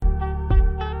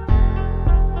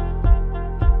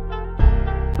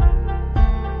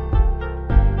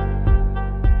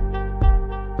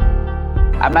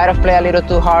might have played a little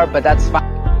too hard, but that's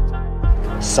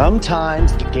fine.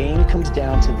 Sometimes the game comes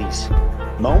down to these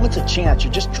moments of chance.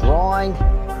 You're just drawing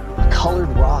a colored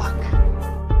rock.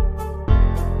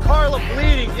 Carla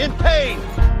bleeding, in pain.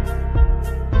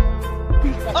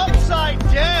 Upside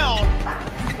down,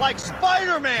 like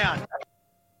Spider-Man.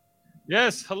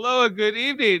 Yes, hello and good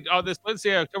evening. On this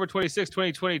Wednesday, October 26,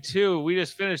 2022, we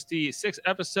just finished the 6th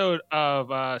episode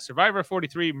of Survivor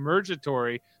 43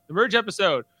 Mergatory, the merge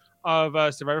episode of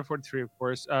Survivor 43, of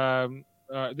course.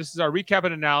 This is our recap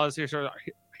and analysis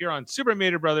here on Super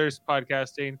Mader Brothers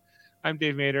podcasting. I'm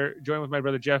Dave Mader, joined with my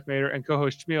brother Jeff Mader and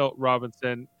co-host Jamil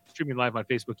Robinson, streaming live on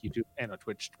Facebook, YouTube, and on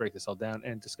Twitch to break this all down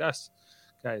and discuss.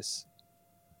 Guys,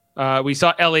 we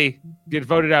saw Ellie get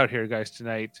voted out here, guys,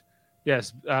 tonight.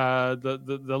 Yes,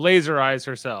 the laser eyes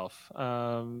herself.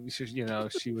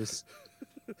 She was.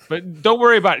 But don't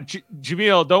worry about it,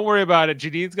 Jamil. Don't worry about it.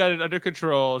 Janine's got it under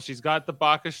control. She's got the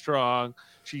Baka strong.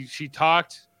 She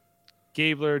talked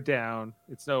Gabler down.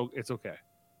 It's okay.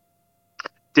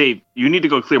 Dave, you need to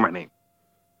go clear my name.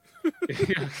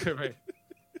 Right.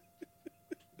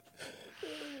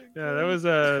 Yeah,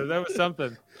 that was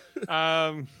something.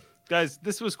 Guys,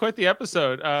 this was quite the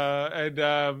episode,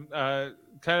 and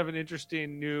kind of an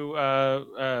interesting new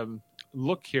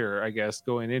look here, I guess,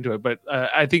 going into it. But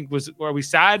I think were we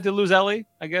sad to lose Ellie?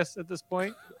 I guess at this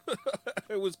point,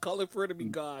 I was calling for her to be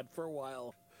God for a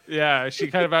while. Yeah, she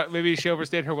kind of maybe she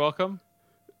overstayed her welcome.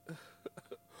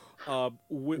 Sam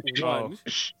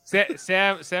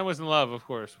was in love, of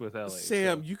course, with Ellie.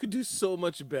 Sam, you could do so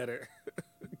much better.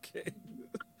 Okay.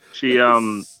 She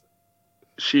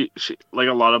like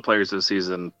a lot of players this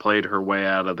season played her way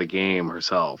out of the game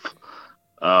herself.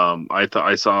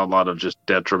 I saw a lot of just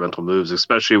detrimental moves,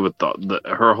 especially with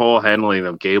her whole handling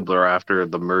of Gabler after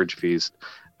the merge feast,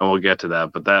 and we'll get to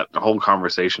that. But that whole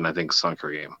conversation, I think, sunk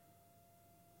her game.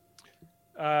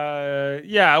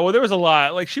 Yeah, well, there was a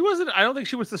lot. Like I don't think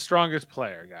she was the strongest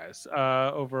player, guys,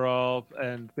 overall,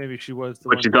 and maybe she was the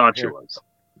But you thought she was.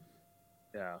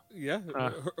 Yeah.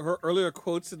 Her earlier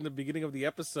quotes in the beginning of the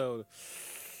episode,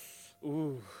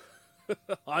 ooh,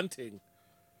 haunting.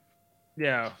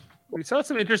 Yeah, we saw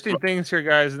some interesting things here,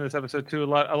 guys, in this episode too. A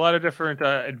lot of different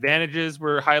advantages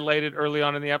were highlighted early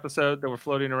on in the episode that were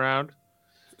floating around.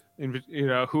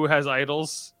 Who has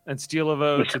idols and steal a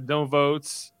vote and no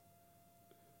votes.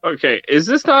 Okay, is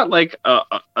this not like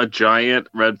a giant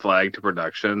red flag to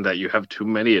production that you have too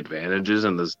many advantages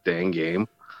in this dang game?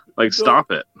 Like, stop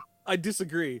it. I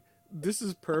disagree. This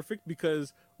is perfect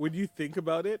because when you think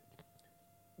about it,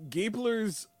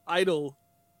 Gabler's idol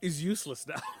is useless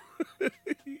now.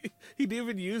 He didn't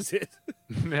even use it.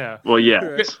 Yeah. Well, yeah.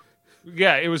 Right.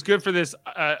 Yeah, it was good for this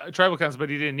tribal council, but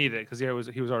he didn't need it because he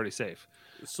was already safe.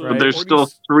 So, But there's still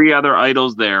 3 other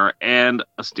idols there and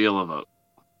a steal a vote.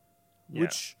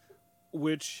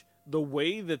 Which the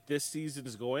way that this season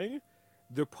is going,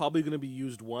 they're probably going to be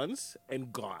used once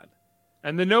and gone.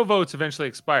 And the no votes eventually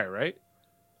expire, right?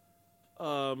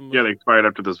 Yeah, they expired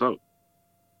after this vote.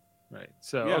 Right.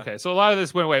 So Yeah. Okay, so a lot of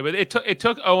this went away, but it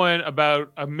took Owen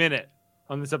about a minute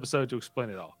on this episode to explain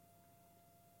it all.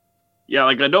 Yeah,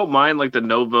 like I don't mind like the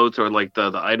no votes or like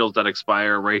the idols that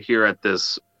expire right here at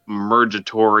this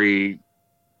mergatory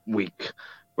week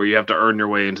where you have to earn your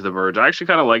way into the merge. I actually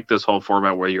kind of like this whole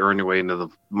format where you earn your way into the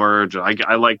merge.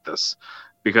 I like this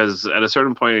because at a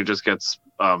certain point it just gets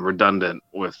redundant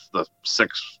with the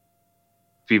 6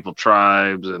 people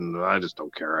tribes, and I just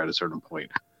don't care at a certain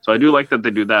point. So I do like that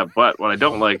they do that, but what I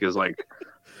don't like is like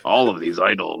all of these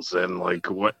idols and like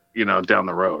what down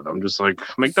the road. I'm just like,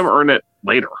 make them earn it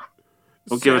later.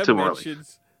 Don't give it to them early.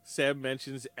 Sam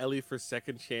mentions Ellie for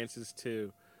second chances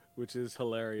too, which is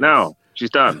hilarious. No, she's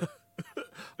done.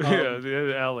 Yeah,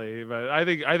 Ellie, but I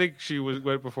think she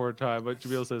went before her time. But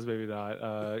Jamil says maybe not.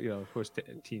 Of course,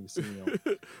 teams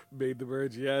made the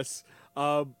merge. Yes.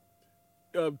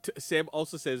 Sam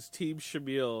also says Team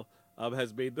Shamil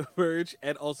has made the merge,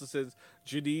 and also says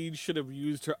Janine should have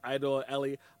used her idol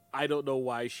Ellie. I don't know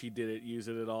why she didn't use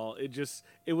it at all.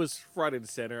 It was front and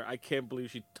center. I can't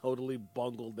believe she totally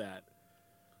bungled that.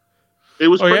 It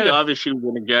was pretty obvious she was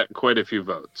going to get quite a few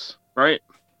votes, right?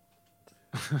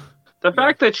 The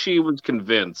fact that she was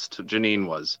convinced, Janine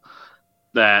was,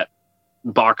 that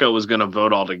Baka was going to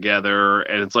vote all together,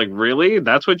 and it's like, really?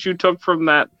 That's what you took from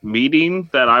that meeting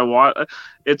that I want?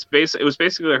 It was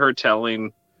basically her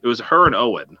telling, it was her and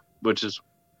Owen, which is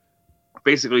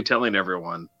basically telling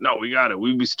everyone, no, we got it.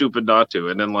 We'd be stupid not to.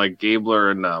 And then like Gabler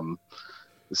and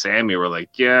Sammy were like,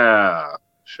 yeah,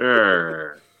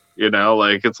 sure.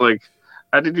 Like, it's like,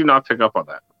 how did you not pick up on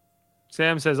that?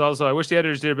 Sam says also, I wish the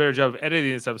editors did a better job of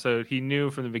editing this episode. He knew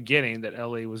from the beginning that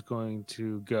Ellie was going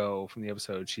to go from the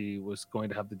episode. She was going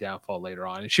to have the downfall later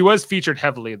on. And she was featured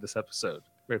heavily in this episode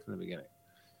right from the beginning.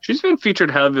 She's been featured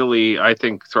heavily, I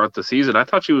think, throughout the season. I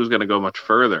thought she was going to go much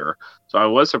further. So I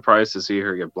was surprised to see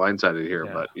her get blindsided here.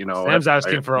 Yeah. But, you know. Sam's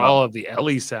asking for all of the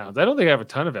Ellie sounds. I don't think I have a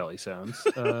ton of Ellie sounds.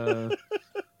 No,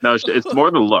 it's more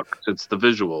the look. It's the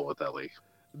visual with Ellie.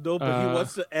 No, but he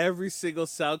wants every single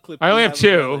sound clip. I only have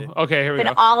 2. Okay, here we In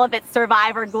go. all of its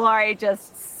survivor glory,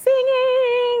 just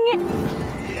singing.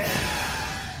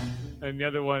 And the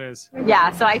other one is.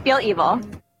 Yeah, so I feel evil.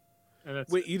 And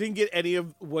that's, Wait, you didn't get any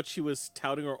of what she was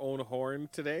touting her own horn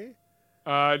today?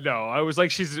 no, I was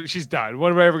like, she's done.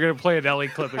 When am I ever going to play an Ellie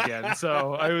clip again?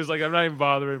 So I was like, I'm not even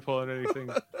bothering pulling anything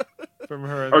from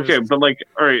her. Okay, but like,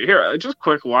 all right, here, just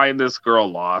quick, why this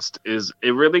girl lost is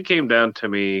it really came down to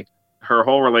me, her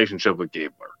whole relationship with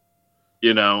Gabler.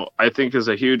 You know, I think is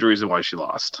a huge reason why she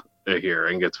lost here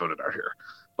and gets voted out here.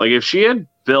 Like, if she had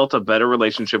built a better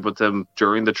relationship with him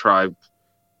during the tribe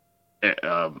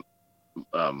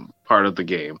part of the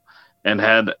game and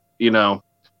had, you know,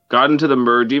 gotten to the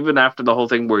merge even after the whole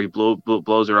thing where he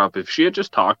blows her up, if she had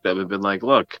just talked to him and been like,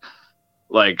 look,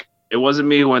 like, it wasn't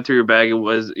me who went through your bag, it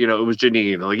was, you know, it was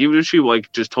Janine. Like, even if she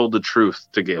like just told the truth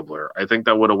to Gabler, I think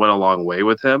that would have went a long way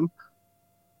with him.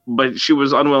 But she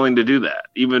was unwilling to do that,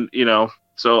 even, you know.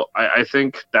 So I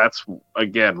think that's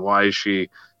again why she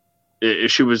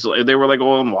was. They were like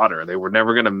oil and water; they were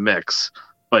never going to mix.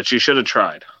 But she should have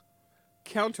tried.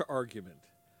 Counter argument.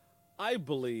 I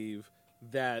believe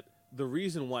that the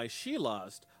reason why she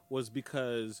lost was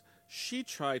because she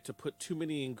tried to put too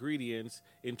many ingredients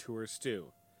into her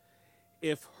stew.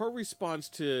 If her response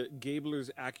to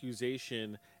Gabler's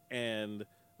accusation and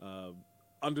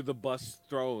under the bus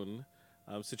thrown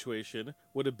situation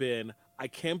would have been, I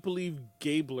can't believe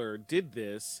Gabler did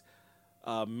this.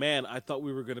 Man, I thought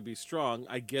we were going to be strong.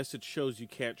 I guess it shows you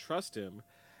can't trust him.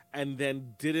 And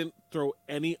then didn't throw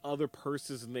any other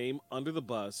person's name under the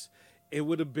bus. It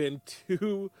would have been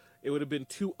two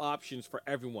options for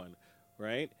everyone,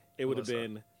 right? It would have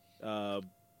been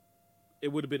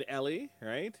Ellie,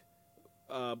 right?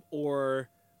 Or,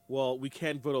 well, we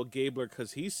can't vote out Gabler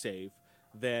because he's safe.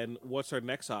 Then what's our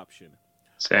next option?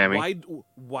 Sammy.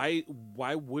 Why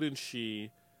wouldn't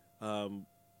she?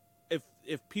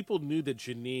 If people knew that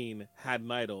Janine had an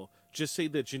idol, just say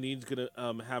that Janine's gonna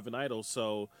have an idol.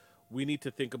 So we need to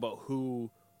think about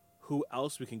who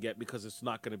else we can get because it's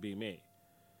not gonna be me,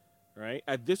 right?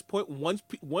 At this point, once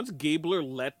Gabler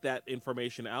let that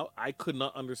information out, I could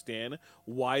not understand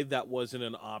why that wasn't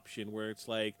an option. Where it's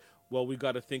like, well, we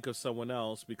got to think of someone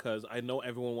else because I know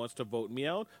everyone wants to vote me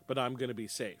out, but I'm gonna be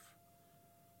safe.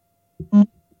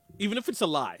 Even if it's a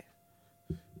lie.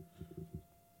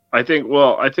 I think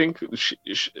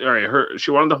she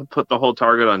wanted to put the whole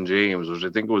target on James, which I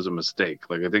think was a mistake.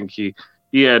 Like, I think he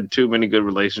had too many good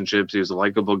relationships. He was a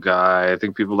likable guy. I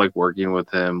think people like working with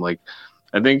him. Like,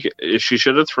 I think she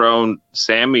should have thrown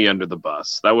Sammy under the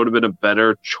bus. That would have been a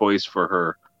better choice for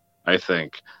her, I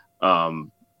think.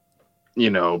 You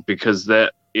know, because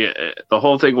the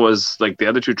whole thing was like the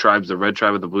other two tribes, the red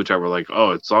tribe and the blue tribe, were like,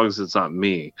 oh, as long as it's not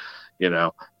me. You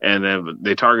know, and then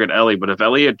they target Ellie. But if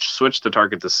Ellie had switched the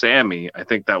target to Sammy, I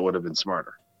think that would have been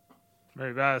smarter.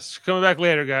 Very best. Coming back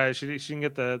later, guys. She can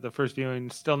get the first viewing.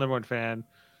 Still number one fan.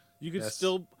 You could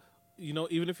still, you know,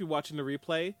 even if you're watching the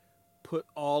replay, put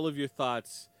all of your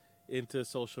thoughts into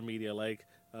social media. Like,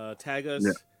 tag us.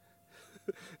 Yeah.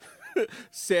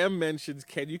 Sam mentions,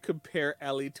 can you compare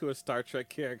Ellie to a Star Trek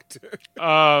character?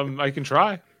 I can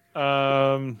try.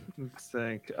 Let's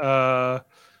think.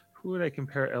 Who would I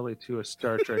compare Ellie to a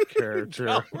Star Trek character?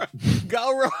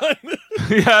 Gowron.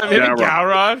 Yeah, maybe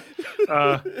Gowron.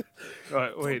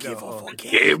 Wait, no.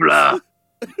 Gabler.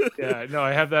 Yeah, no,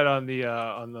 I have that on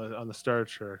the Star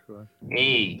Trek one.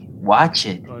 Hey, watch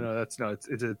it. Oh no, it's a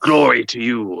Glory to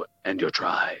you and your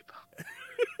tribe.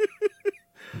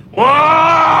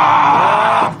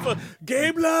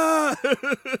 Gabler.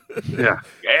 Yeah,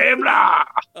 Gabler.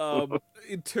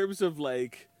 In terms of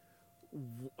like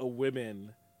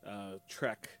women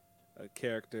Trek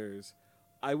characters,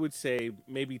 I would say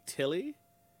maybe Tilly.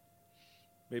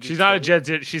 Maybe she's not a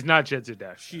Jet. She's not Jet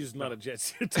Dash. She's not a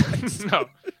Jet Dash. No,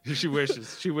 she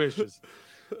wishes. She wishes.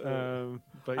 But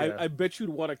yeah. I bet you'd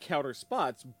want to counter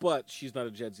spots, but she's not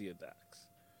a Jedzia Dax.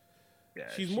 Yeah,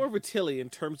 she's more of a Tilly in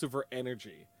terms of her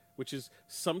energy, which is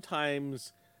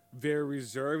sometimes very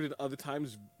reserved and other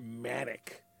times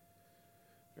manic.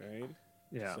 Right?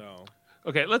 Yeah. So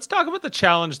Okay, let's talk about the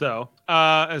challenge though,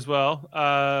 as well.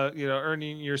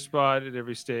 Earning your spot at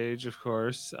every stage, of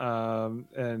course.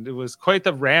 And it was quite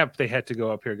the ramp they had to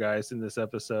go up here, guys, in this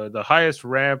episode. The highest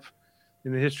ramp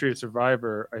in the history of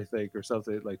Survivor, I think, or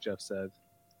something like Jeff said.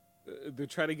 They're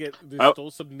trying to get. They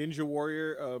stole some Ninja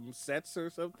Warrior sets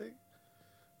or something.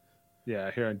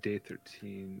 Yeah, here on day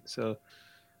 13. So,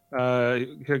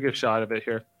 he'll get a shot of it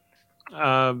here.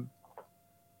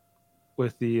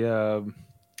 With the.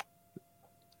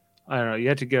 I don't know. You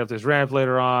had to get up this ramp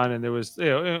later on, and there was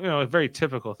a very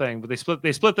typical thing. But they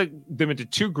split them into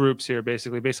two groups here,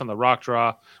 basically based on the rock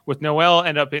draw. With Noelle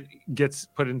gets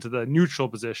put into the neutral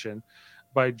position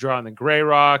by drawing the gray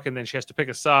rock, and then she has to pick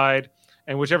a side,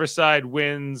 and whichever side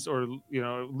wins or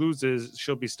loses,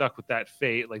 she'll be stuck with that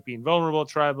fate, like being vulnerable,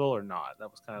 tribal, or not. That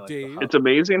was kind of like it's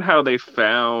amazing how they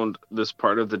found this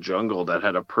part of the jungle that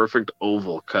had a perfect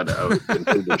oval cut out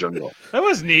into the jungle. That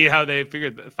was neat how they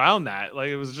found that. Like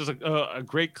it was just like a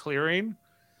great clearing.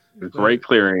 Great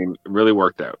clearing, really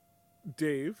worked out.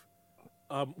 Dave,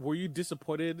 were you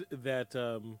disappointed that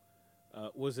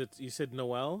was it? You said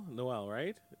Noelle,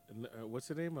 right? What's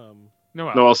her name?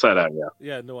 Noelle Sadab, yeah.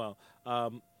 Yeah, Noelle.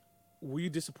 Were you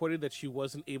disappointed that she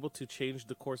wasn't able to change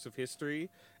the course of history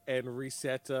and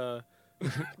reset? No.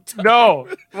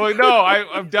 Well, no.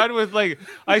 I'm done with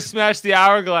I smashed the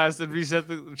hourglass and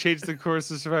changed the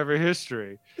course of Survivor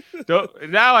history.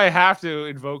 Now I have to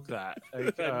invoke that.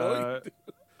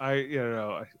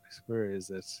 Where is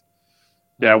this?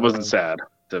 Yeah, it wasn't sad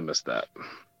to miss that.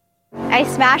 I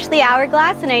smashed the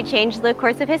hourglass and I changed the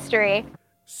course of history.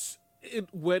 It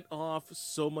went off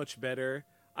so much better.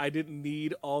 I didn't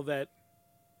need all that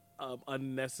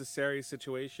unnecessary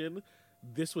situation.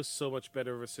 This was so much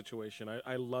better of a situation.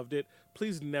 I loved it.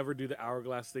 Please never do the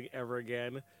hourglass thing ever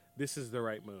again. This is the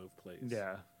right move, please.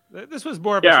 Yeah. This was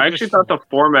more of I actually thought the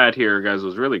format here, guys,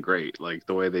 was really great. Like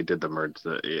the way they did the merge.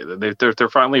 They're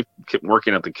finally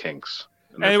working at the kinks.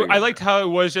 And I liked how it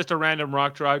was just a random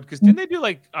rock draw because didn't they do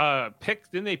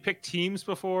didn't they pick teams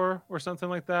before or something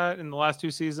like that in the last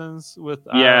two seasons with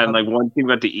and one team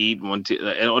got to eat, one team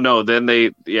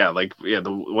the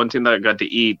one team that got to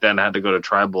eat then had to go to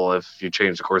tribal if you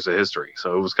change the course of history.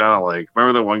 So it was kind of like,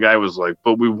 remember that one guy was like,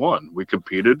 but we won, we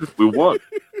competed, we won.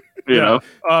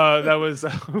 That was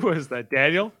who was that?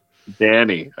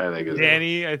 Danny, I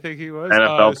think he was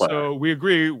NFL player. So we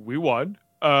agree, we won.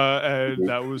 And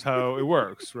that was how it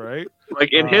works, right?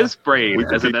 Like in his brain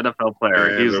as an NFL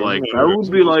player, he's like, I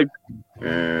would be like,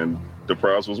 and the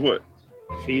prize was what?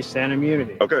 Feast and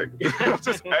immunity. Okay, I'm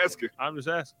just asking.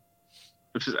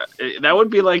 Which is that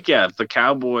would be like, if the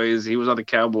Cowboys, he was on the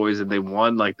Cowboys and they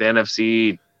won like the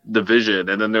NFC division,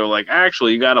 and then they were like,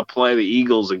 actually, you got to play the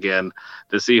Eagles again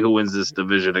to see who wins this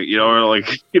division. Or like,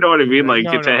 you know what I mean? Like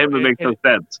to him, it makes no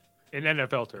sense. In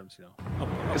NFL terms,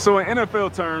 So in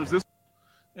NFL terms, this.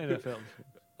 NFL.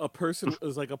 A person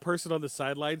on the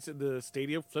sidelines in the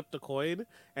stadium flipped a coin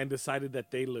and decided that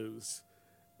they lose.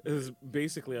 It was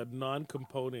basically a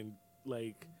non-component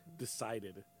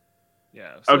decided.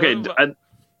 Yeah. So, okay.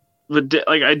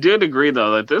 I did agree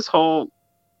though that this whole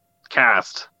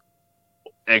cast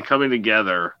and coming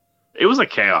together, it was a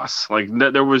chaos. Like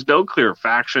there was no clear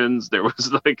factions. There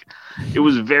was it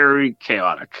was very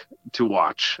chaotic to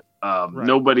watch. Right.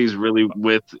 Nobody's really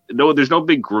there's no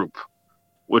big group.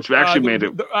 Which actually made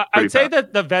it. I'd say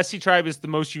that the Vessi tribe is the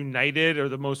most united or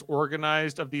the most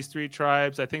organized of these three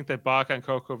tribes. I think that Baka and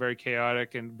Coco are very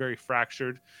chaotic and very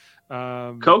fractured.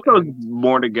 Coco's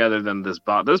more together than this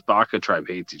Baka. This Baka tribe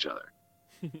hates each other.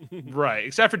 Right,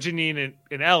 except for Janine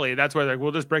and Ellie. That's where they're like,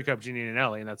 we'll just break up Janine and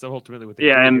Ellie, and that's ultimately what they do.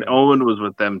 Yeah, and Owen was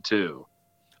with them too.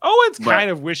 Owen's kind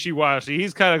of wishy-washy.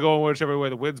 He's kind of going whichever way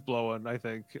the wind's blowing, I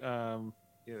think.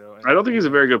 I don't think he's a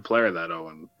very good player, that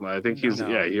Owen. I think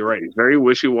you're right. He's very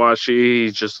wishy-washy.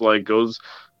 He just goes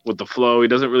with the flow.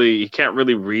 He can't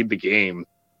really read the game.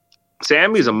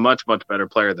 Sammy's a much, much better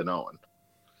player than Owen.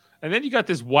 And then you got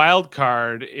this wild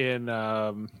card in,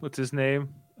 what's his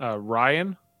name?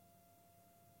 Ryan?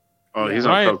 Oh, he's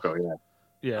Ryan. On Coco, yeah.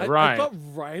 Yeah, Ryan. I thought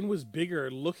Ryan was bigger.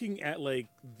 Looking at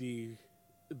the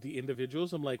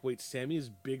individuals, I'm like, wait, Sammy is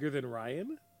bigger than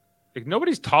Ryan?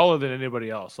 Nobody's taller than anybody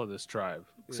else on this tribe,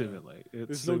 seemingly.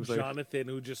 There's no Jonathan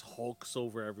who just hulks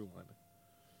over everyone.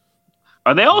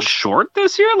 Are they all short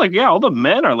this year? All the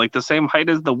men are the same height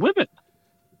as the women.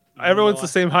 Everyone's the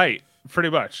same height, pretty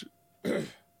much. And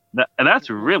that's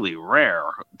really rare.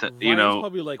 Ryan's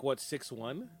probably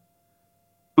 6'1"?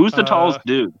 Who's the tallest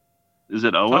dude? Is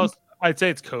it Owen? I'd say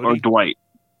it's Cody. Or Dwight.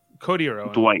 Cody or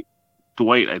Owen.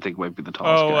 Dwight, I think, might be the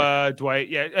tallest guy. Dwight.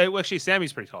 Yeah, actually,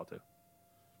 Sammy's pretty tall, too.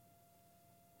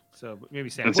 So maybe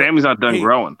Sammy. And Sammy's not done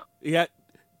growing. Yeah.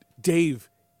 Dave,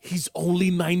 he's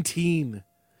only 19.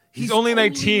 He's only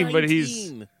 19, but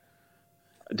he's.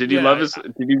 Did you love his?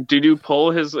 Did you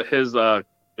pull his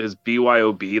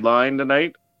BYOB line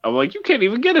tonight? I'm like, you can't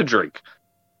even get a drink.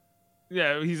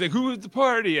 Yeah, he's like, who was the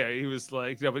party? Yeah, he was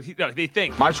like, no, but they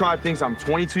think my tribe thinks I'm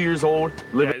 22 years old.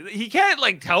 Yeah, he can't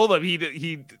like tell them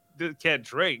he can't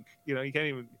drink. You know, he can't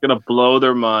even. Gonna blow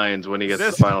their minds when he gets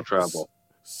the final travel.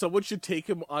 Someone should take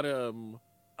him on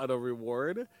a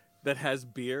reward that has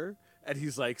beer, and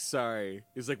he's like, sorry.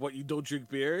 He's like, what? You don't drink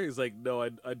beer? He's like, no,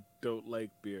 I don't like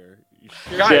beer.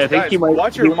 Guys, I think he might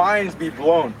watch your minds be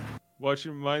blown. Watch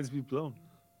your minds be blown.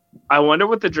 I wonder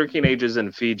what the drinking age is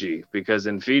in Fiji, because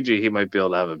in Fiji he might be able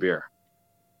to have a beer.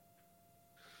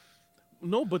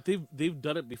 No, but they've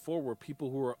done it before where people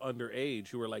who were underage,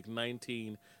 who were like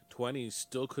 19, 20,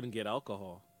 still couldn't get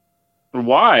alcohol.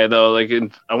 Why though? Like,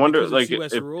 I wonder, because like,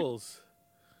 US rules.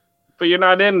 But you're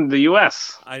not in the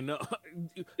U.S. I know.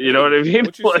 You know what I mean?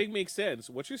 What you're saying makes sense.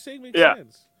 What you're saying makes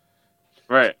sense.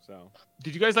 Right. So,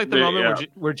 did you guys like the moment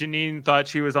where Janine thought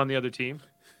she was on the other team?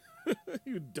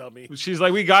 You dummy. She's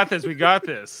like, we got this.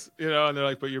 You know, and they're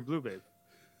like, but you're blue, babe.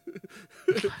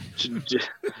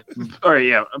 All right,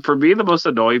 yeah. For me, the most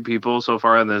annoying people so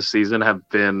far in this season have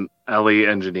been Ellie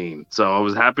and Janine. So I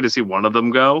was happy to see one of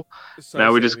them go.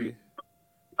 Now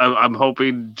I'm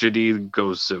hoping Janine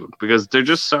goes soon because they're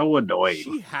just so annoying.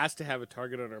 She has to have a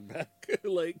target on her back.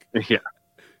 Like, yeah.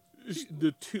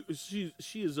 She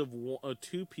is of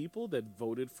two people that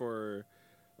voted for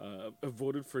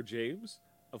James.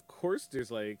 Of course,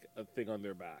 there's like a thing on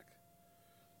their back.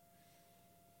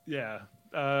 Yeah,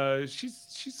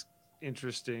 she's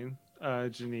interesting,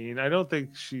 Janine. I don't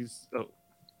think she's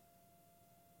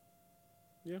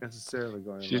necessarily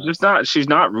going. She's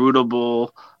not rootable.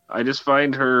 I just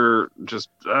find her just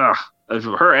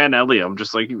her and Ellie. I'm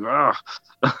just like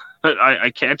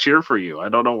I can't cheer for you. I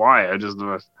don't know why. I just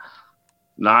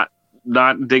not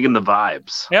digging the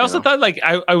vibes. I also thought like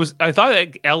I thought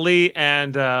like Ellie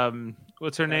and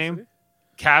what's her name?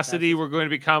 Cassidy were going to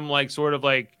become like sort of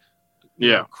like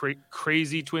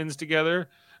crazy twins together.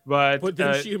 But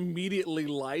then she immediately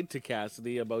lied to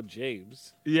Cassidy about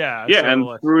James. Yeah.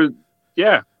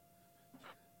 Yeah,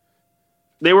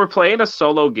 they were playing a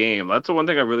solo game. That's the one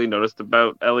thing I really noticed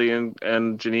about Ellie and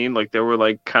Janine. Like they were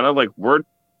like kind of like we're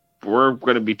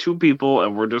going to be two people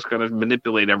and we're just going to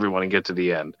manipulate everyone and get to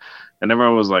the end. And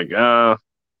everyone was like, You know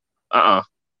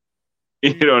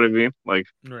what I mean? Like,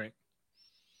 right.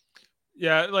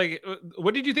 Yeah, like,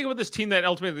 what did you think about this team that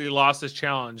ultimately lost this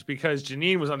challenge? Because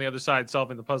Janine was on the other side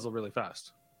solving the puzzle really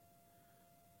fast.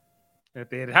 And if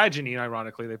they had Janine,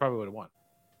 ironically, they probably would have won.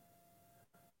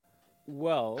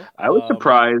 Well, I was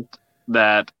surprised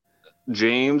that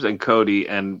James and Cody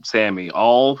and Sammy,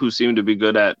 all who seem to be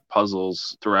good at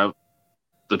puzzles throughout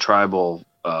the tribal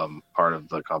part of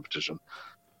the competition,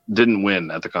 didn't win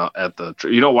at the.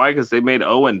 You know why? Because they made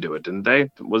Owen do it, didn't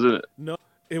they? Wasn't it? No.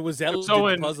 It was Ellie.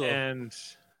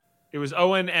 It was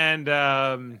Owen and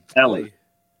Ellie.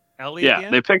 Ellie. Yeah,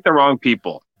 again? They picked the wrong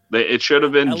people. It should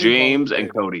have been Ellie James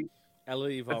and Cody.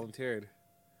 Ellie volunteered.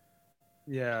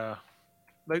 Yeah,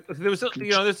 like there's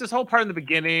this whole part in the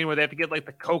beginning where they have to get like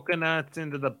the coconuts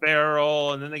into the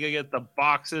barrel, and then they gotta get the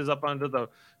boxes up under the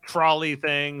trolley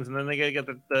things, and then they gotta get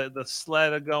the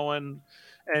sled going,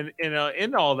 and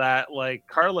in all that, like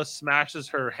Carla smashes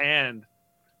her hand.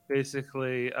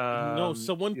 Basically, no,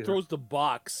 someone throws the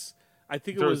box. I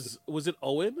think was it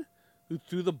Owen who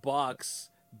threw the box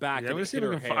back? Yeah, I'm gonna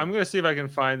see if I can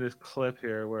find this clip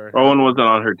here where Owen wasn't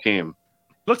on her team.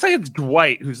 Looks like it's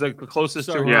Dwight who's like the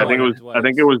closest to her. Yeah, I think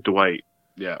it was Dwight.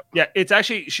 Yeah. Yeah, it's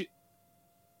actually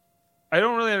I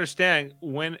don't really understand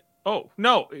when. Oh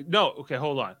no. Okay,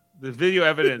 hold on. The video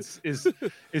evidence is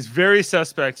very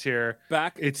suspect here.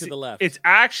 To the left. It's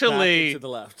actually to the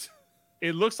left.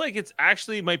 It looks like it's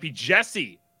actually might be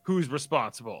Jesse who's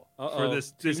responsible for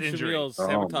this injury.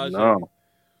 No.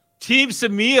 Team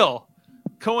Samil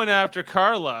going after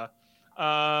Carla,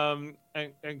 and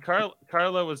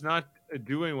Carla was not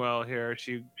doing well here.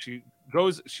 She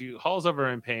hauls over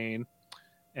in pain,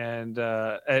 and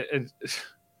Jeff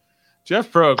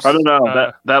Probst. I don't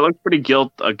know. That looked pretty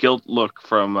a guilt look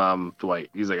from Dwight.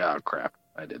 He's like, oh crap,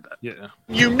 I did that. Yeah.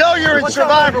 You know you're in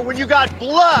Survivor when you got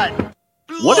blood.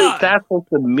 What is that supposed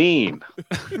to mean?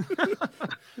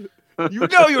 You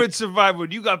know you're in Survivor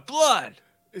when you got blood.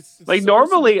 It's like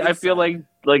normally, I feel like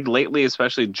lately,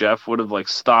 especially Jeff would have like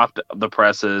stopped the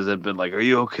presses and been like, "Are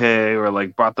you okay?" or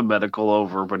like brought the medical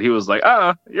over. But he was like,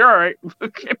 you're all right.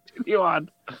 Continue on."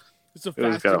 It's a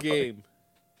faster game.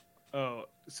 Oh,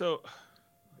 so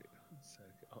wait a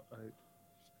second. I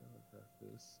just got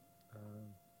this.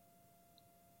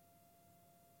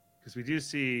 because we do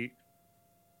see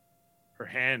her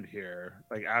hand here,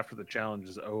 like after the challenge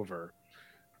is over.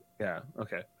 Yeah.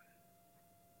 Okay.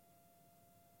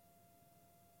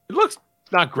 It looks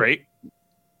not great.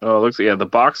 Oh, it looks the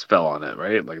box fell on it,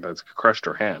 right? Like that's crushed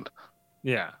her hand.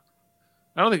 Yeah.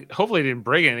 I don't think. Hopefully, it didn't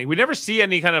break anything. We never see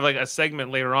any kind of like a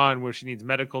segment later on where she needs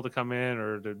medical to come in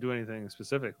or to do anything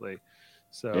specifically.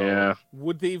 So yeah,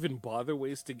 would they even bother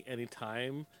wasting any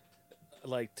time,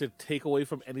 like to take away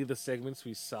from any of the segments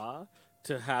we saw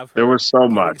to have her? There was so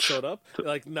much sewed up.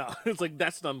 Like no, it's like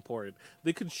that's not important.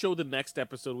 They could show the next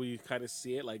episode where you kind of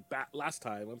see it, like that last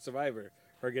time on Survivor,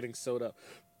 her getting sewed up.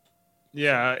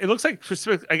 yeah, it looks like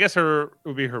I guess it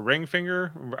would be her ring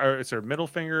finger, or it's her middle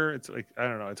finger. It's like I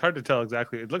don't know. It's hard to tell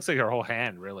exactly. It looks like her whole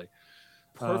hand, really.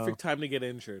 Perfect time to get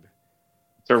injured.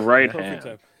 It's her right Perfect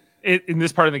hand. time. In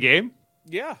this part of the game.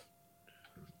 Yeah.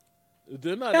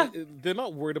 They're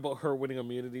not worried about her winning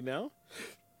immunity now.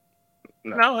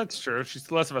 No, that's true.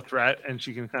 She's less of a threat, and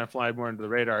she can kind of fly more into the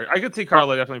radar. I could see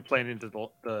Carla definitely playing into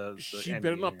the She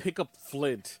better not pick up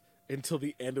Flint until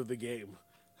the end of the game.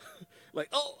 Like,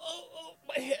 oh,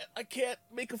 my head! I can't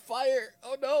make a fire.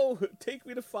 Oh no, take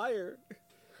me to fire.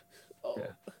 Oh.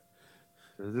 Yeah.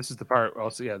 So this is the part.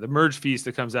 Also, yeah, the merge feast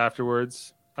that comes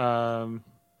afterwards.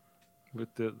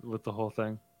 With the whole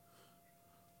thing.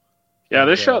 Yeah,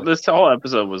 this whole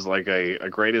episode was like a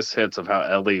greatest hits of how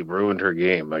Ellie ruined her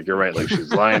game. Like you're right, like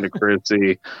she's lying to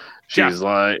Chrissy. She's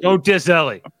lying. Don't diss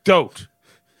Ellie. Don't.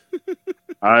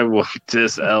 I will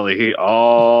diss Ellie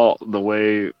all the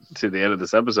way to the end of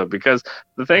this episode because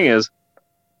the thing is,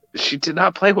 she did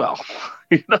not play well.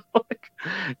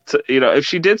 If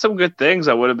she did some good things,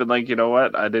 I would have been like, you know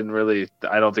what, I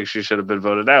don't think she should have been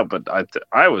voted out. But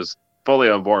I was fully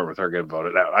on board with her getting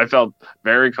voted out. I felt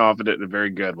very confident and very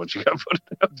good when she got voted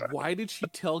out. Why did she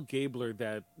tell Gabler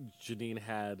that Janine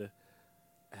had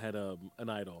an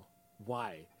idol?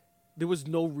 Why? There was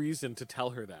no reason to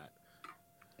tell her that.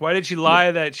 Why did she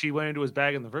lie that she went into his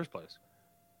bag in the first place?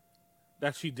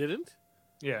 That she didn't?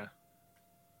 Yeah.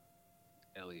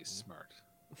 Ellie's smart.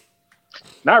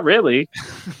 Not really.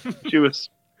 She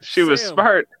was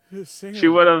smart. Sam, she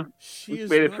would have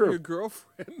made it through. Your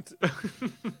girlfriend.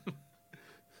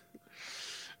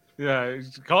 Yeah,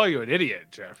 he's calling you an idiot,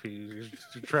 Jeff. He's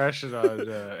trashing on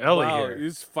Ellie here.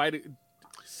 He's fighting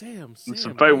Sam.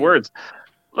 Some fight words.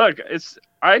 Look,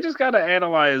 I just got to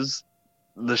analyze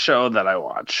the show that I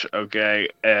watch, okay?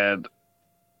 And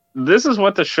this is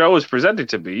what the show is presenting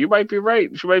to me. You might be right.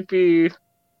 She might be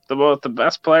the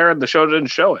best player, and the show didn't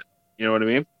show it. You know what I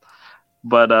mean?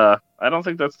 But I don't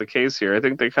think that's the case here. I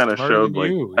think they kind of showed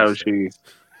like how she.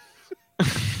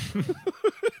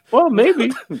 Well,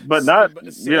 maybe, but not.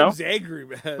 Sam's angry,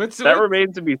 man. That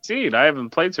remains to be seen. I haven't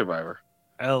played Survivor.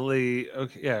 Ellie,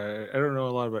 okay, yeah, I don't know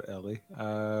a lot about Ellie,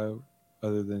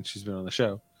 other than she's been on the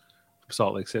show from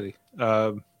Salt Lake City.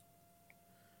 Yeah,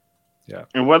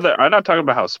 and I'm not talking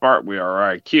about how smart we are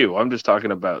or IQ. I'm just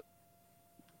talking about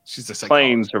she's a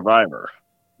playing Survivor,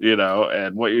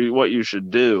 and what you should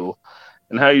do.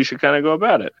 And how you should kind of go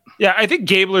about it. Yeah, I think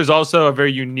Gabler's also a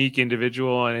very unique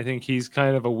individual, and I think he's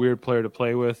kind of a weird player to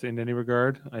play with in any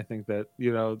regard. I think that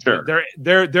sure.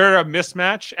 they're a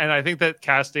mismatch, and I think that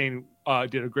casting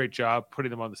did a great job putting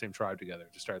them on the same tribe together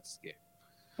to start this game.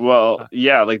 Well,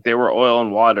 yeah, like they were oil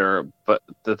and water, but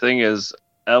the thing is,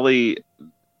 Ellie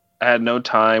had no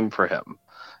time for him.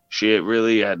 She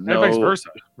really had no. And vice versa,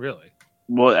 really.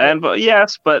 Well, but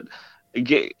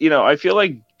I feel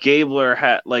like Gabler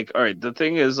had all right, the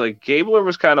thing is Gabler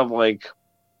was kind of like,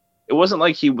 it wasn't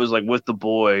like he was like with the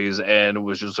boys and it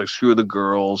was just like screw the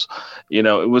girls,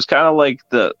 it was kind of like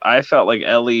I felt like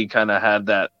Ellie kind of had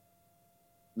that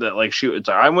like it's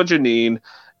like, I'm with Janine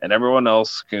and everyone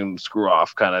else can screw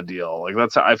off kind of deal. Like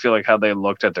that's how I feel like how they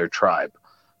looked at their tribe,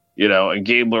 and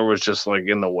Gabler was just like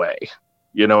in the way,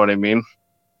 you know what I mean?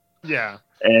 Yeah.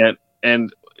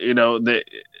 And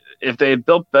if they had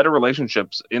built better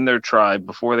relationships in their tribe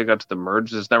before they got to the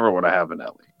merge, this never would have happened,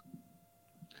 Ellie.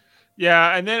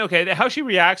 Yeah, and then how she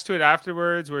reacts to it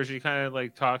afterwards, where she kind of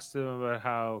like talks to him about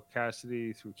how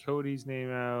Cassidy threw Cody's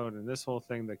name out, and this whole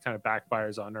thing that kind of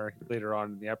backfires on her later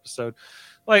on in the episode.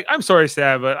 Like, I'm sorry,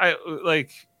 Sam, but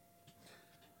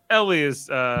Ellie is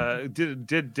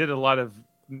did a lot of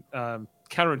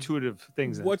counterintuitive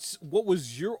things. What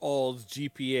was your all's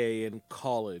GPA in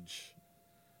college?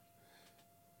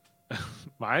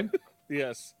 Mine?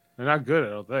 Yes. They're not good, I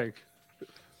don't think.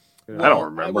 I don't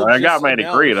remember. I got my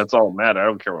degree. That's all that matters. I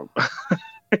don't care what.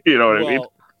 You know what I mean?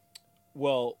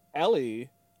 Well, Ellie,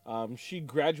 she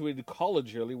graduated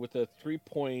college early with a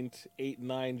 3.89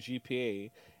 GPA,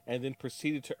 and then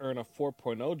proceeded to earn a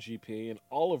 4.0 GPA in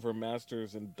all of her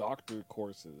master's and doctorate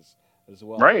courses as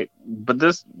well. Right. But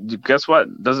guess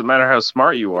what? Doesn't matter how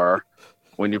smart you are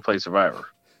when you play Survivor.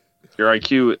 Your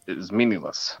IQ is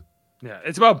meaningless. Yeah,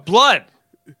 it's about blood.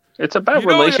 It's about you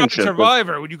know relationship. You're a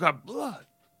Survivor when you got blood.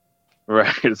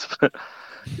 Right.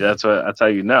 That's how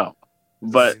you know.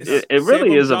 But it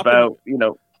really is about,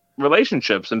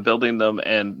 relationships and building them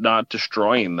and not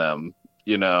destroying them,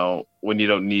 when you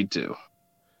don't need to.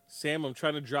 Sam, I'm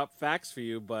trying to drop facts for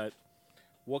you, but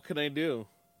what can I do?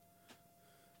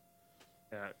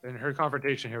 Yeah, and her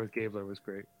confrontation here with Gabler was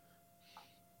great.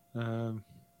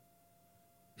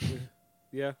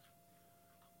 Yeah.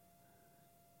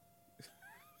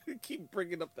 Keep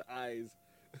bringing up the eyes.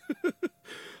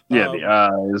 Yeah, the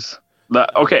eyes.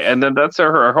 Okay, and then that's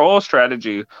her whole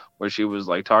strategy where she was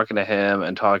like talking to him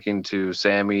and talking to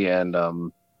Sammy and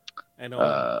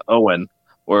Owen,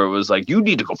 where it was like, you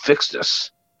need to go fix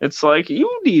this. It's like,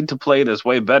 you need to play this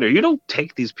way better. You don't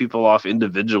take these people off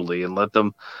individually and let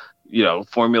them,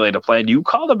 formulate a plan. You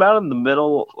call them out in the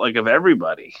middle, like, of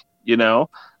everybody,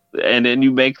 and then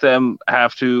you make them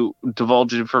have to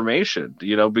divulge information,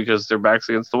 because their back's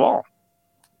against the wall.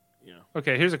 Yeah.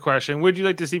 Okay, here's a question. Would you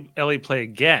like to see Ellie play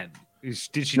again?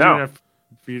 Did she do enough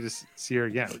for you to see her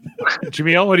again?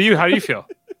 Jamil, how do you feel?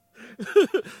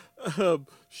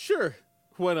 Sure.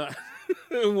 Why not?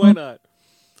 Why not?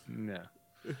 No.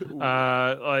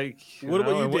 What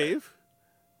about you, Dave?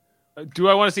 Do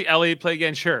I want to see Ellie play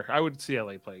again? Sure. I would see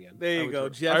Ellie play again. There you go.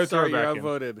 Jeff, sorry, you're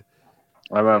outvoted.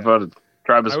 I'm outvoted.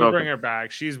 Tribe is I spoken. would bring her back.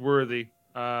 She's worthy.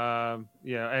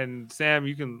 And Sam,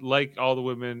 you can like all the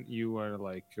women you want to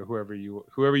like, or whoever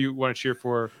you want to cheer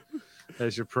for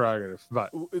as your prerogative.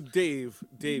 But Dave,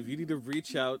 you need to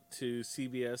reach out to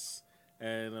CBS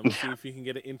and see if you can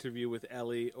get an interview with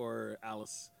Ellie or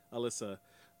Alyssa.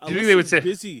 Do you think they would say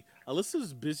busy?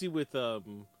 Alyssa's busy with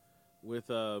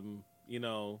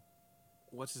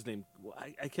what's his name?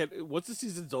 I can't. Once the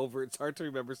season's over, it's hard to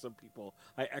remember some people.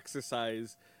 I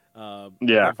exercise.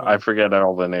 I forget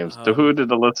all the names. Who did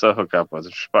Alyssa hook up with?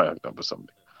 She probably hooked up with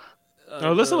somebody.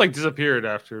 Alyssa disappeared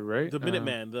after, right? The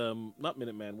Minuteman, not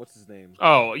Minuteman. What's his name?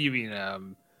 Oh, you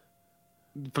mean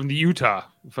from the Utah?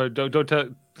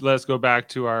 Let's go back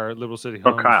to our Liberal City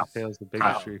home. Kyle. Tales of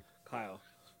Bigotry. Kyle.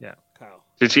 Yeah, Kyle.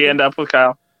 Did she end up with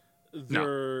Kyle?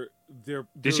 Did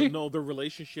she? No, their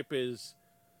relationship is,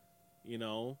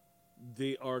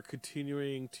 they are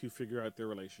continuing to figure out their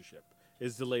relationship.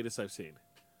 Is the latest I've seen.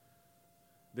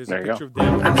 There's a picture of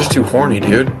them. I'm just too horny,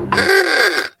 dude.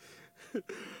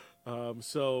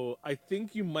 So I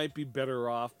think you might be better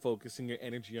off focusing your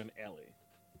energy on Ellie.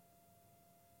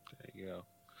 There you go.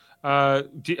 How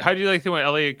do you like the way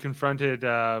Ellie confronted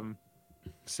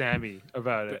Sammy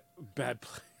about it? Bad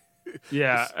play.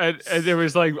 Yeah, and there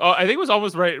was I think it was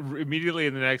almost right immediately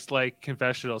in the next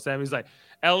confessional. Sammy's like,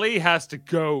 Ellie has to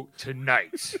go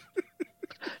tonight.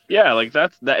 Yeah,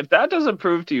 that. If that doesn't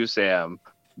prove to you, Sam,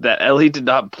 that Ellie did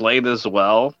not play this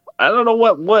well, I don't know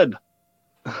what would.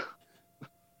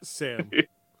 Sam,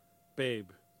 babe,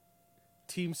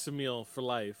 Team Samil for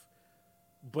life,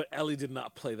 but Ellie did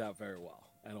not play that very well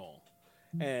at all.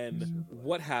 And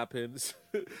what happens?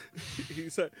 He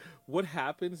said, what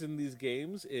happens in these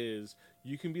games is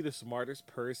you can be the smartest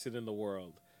person in the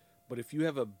world, but if you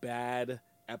have a bad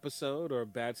episode or a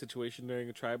bad situation during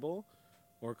a tribal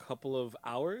or a couple of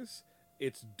hours,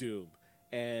 it's doom.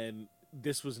 And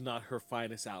this was not her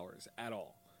finest hours at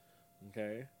all.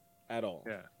 Okay, at all.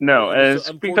 Yeah. No, and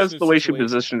it's because of the way she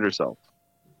positioned herself,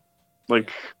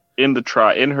 in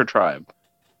her tribe.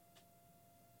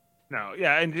 No,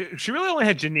 yeah, and she really only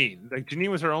had Janine. Janine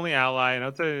was her only ally, and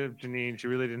outside of Janine, she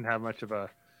really didn't have much of a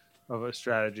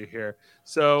strategy here.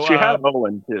 So she had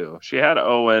Owen too. She had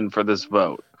Owen for this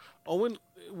vote. Owen,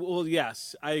 well,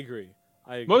 yes, I agree.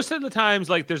 Most of the times,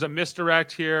 there's a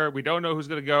misdirect here. We don't know who's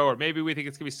going to go, or maybe we think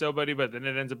it's going to be somebody, but then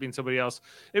it ends up being somebody else.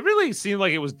 It really seemed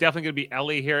like it was definitely going to be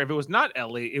Ellie here. If it was not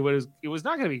Ellie, it was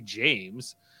not going to be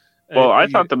James. Well, I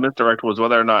thought the misdirect was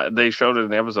whether or not they showed it in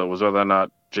the episode was whether or not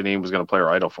Janine was going to play her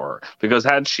idol for her. Because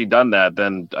had she done that,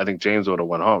 then I think James would have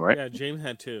went home, right? Yeah, James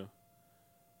had two.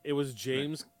 It was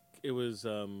James. It was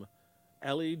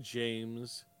Ellie,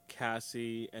 James,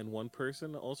 Cassie, and one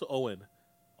person. Also, Owen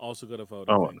also got a vote.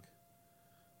 I think.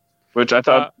 Which I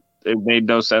thought it made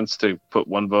no sense to put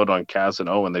one vote on Cass and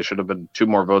Owen. They should have been two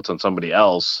more votes on somebody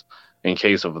else in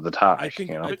case of the tie. I think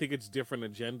it's different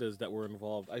agendas that were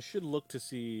involved. I should look to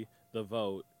see the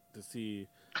vote to see.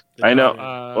 I know.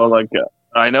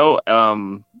 I know.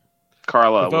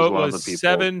 Carla the vote was one of the people.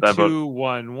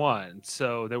 7-2-1-1.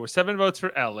 So there were 7 votes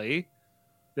for Ellie.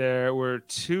 there were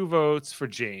 2 votes for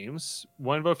James,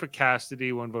 1 vote for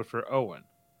Cassidy, 1 vote for Owen.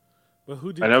 But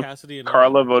who did I know Cassidy and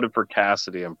Carla Owen? voted for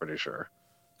Cassidy. I'm pretty sure.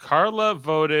 Carla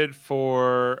voted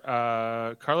for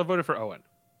Owen.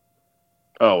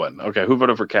 Owen. Okay, who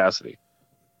voted for Cassidy?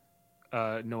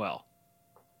 Noelle.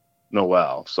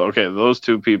 Noelle. So okay, those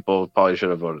 2 people probably should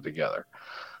have voted together.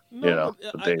 No,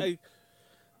 but but they-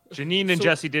 Janine and So-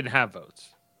 Jesse didn't have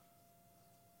votes.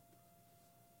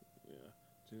 Yeah,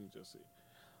 Janine and Jesse.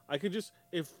 I could just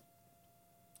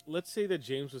let's say that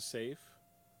James was safe,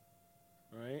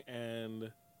 right?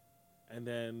 And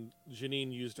then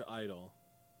Janine used her idol,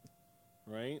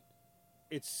 right?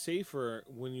 It's safer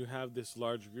when you have this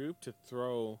large group to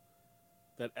throw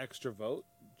that extra vote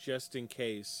just in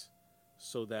case,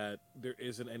 so that there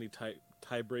isn't any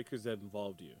tiebreakers that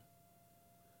involved you.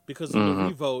 Because in the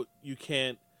revote,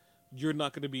 you're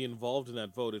not going to be involved in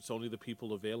that vote. It's only the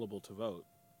people available to vote.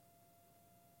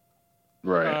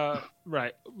 Right.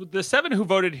 Right. The 7 who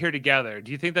voted here together,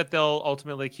 do you think that they'll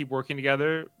ultimately keep working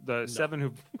together? The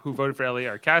 7 who voted for Ellie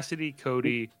are Cassidy,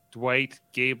 Cody, Dwight,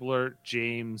 Gabler,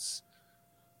 James,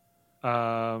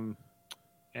 and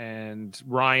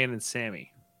Ryan and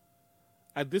Sammy.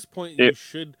 At this point,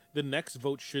 the next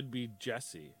vote should be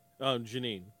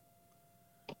Janine.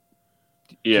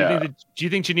 Yeah. Do you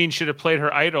think Janine should have played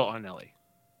her idol on Ellie?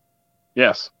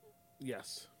 Yes.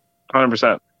 Yes.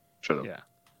 100% should have. Yeah.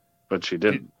 But she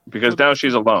didn't, because now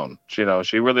she's alone. She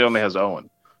really only has Owen.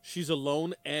 She's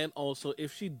alone, and also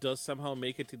if she does somehow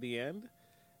make it to the end,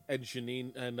 and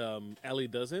Janine and Ellie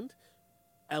doesn't,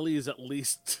 Ellie is at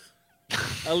least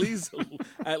at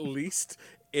least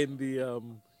in the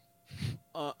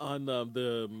on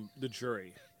the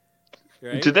jury.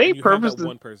 Right? Do they And you have that purposely-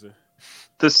 one person?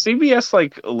 Does CBS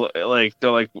like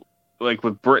they're like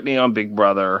with Brittany on Big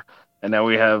Brother, and now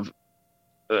we have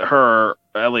her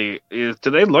Ellie? Do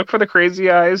they look for the crazy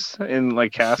eyes in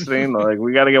like casting? Like,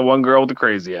 we got to get one girl with the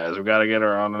crazy eyes. We got to get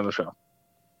her on the show.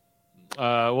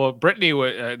 Well, Brittany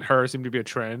and her seem to be a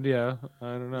trend. Yeah,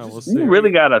 I don't know. We'll see. You really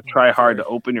got to try hard to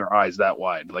open your eyes that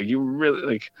wide. Like, you really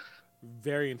like.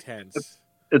 Very intense.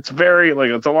 It's very like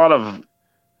it's a lot of,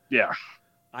 yeah.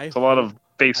 I It's a lot of I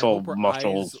facial hope her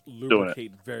muscles eyes doing it.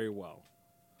 lubricate very well.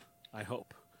 I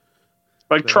hope.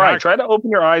 Like, try to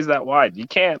open your eyes that wide. You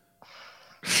can't.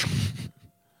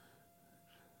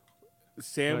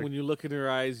 Sam, when you look in her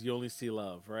eyes, you only see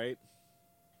love, right?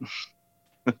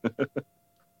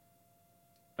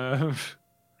 Compared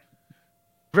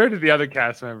to the other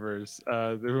cast members, they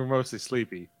were mostly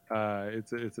sleepy.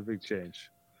 It's a big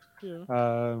change.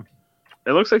 Yeah.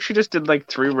 It looks like she just did like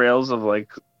 3 rails of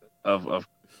like of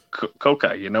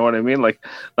coca. You know what I mean? Like,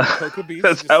 Coca beans,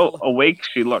 that's just how awake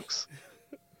she looks.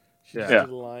 She just Yeah. did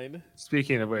a line.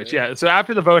 Speaking of which, yeah. So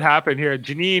after the vote happened here,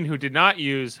 Janine, who did not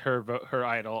use her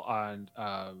idol on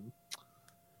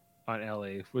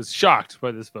Ellie, was shocked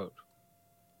by this vote.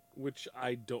 Which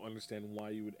I don't understand why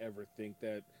you would ever think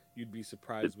that you'd be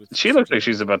surprised with. She looks like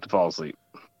she's about to fall asleep.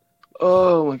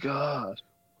 Oh my god!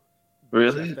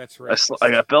 Really? That's I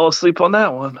racist. fell asleep on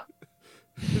that one.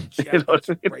 Jeff, You know what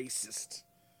that's I mean? racist.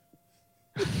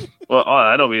 Well,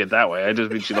 I don't mean it that way. I just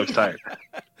mean she looks tired.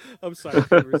 I'm sorry, I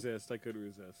couldn't resist.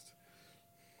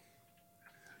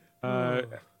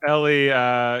 Ellie,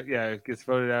 gets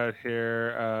voted out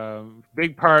here.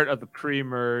 Big part of the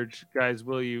pre-merge, guys.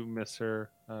 Will you miss her?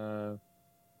 Jamil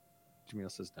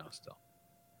says no. Still,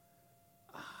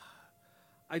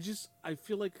 I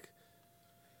feel like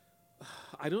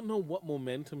I don't know what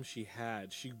momentum she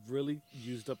had. She really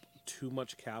used up too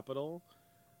much capital,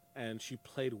 and she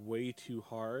played way too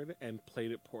hard and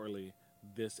played it poorly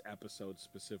this episode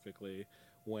specifically,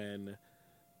 when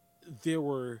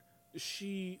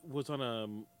she was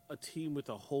on a team with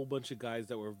a whole bunch of guys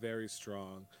that were very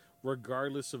strong,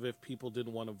 regardless of if people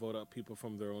didn't want to vote out people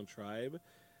from their own tribe,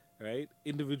 right?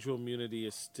 Individual immunity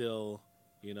is still,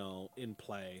 in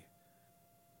play.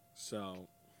 So,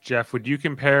 Jeff, would you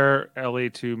compare Ellie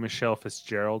to Michelle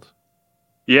Fitzgerald?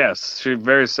 Yes, she's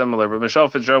very similar, but Michelle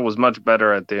Fitzgerald was much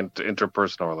better at the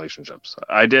interpersonal relationships.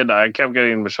 I kept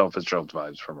getting Michelle Fitzgerald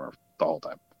vibes from her the whole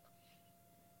time.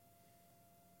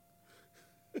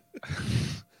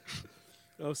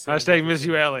 Hashtag miss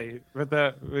you, Ellie.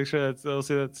 But make sure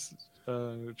that's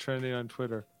trending on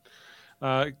Twitter.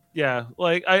 I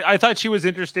thought she was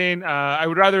interesting. I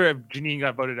would rather have Janine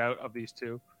got voted out of these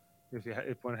two,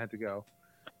 if one had to go.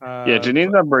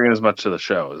 Janine's not bringing as much to the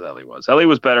show as Ellie was. Ellie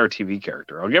was better TV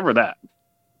character. I'll give her that.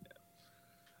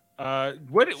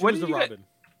 What she was did the you Robin.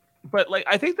 But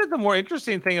I think that the more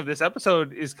interesting thing of this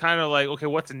episode is kind of like, okay,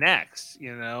 what's next?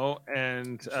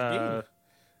 And Janine.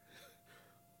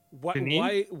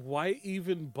 Janine? Why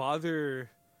even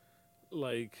bother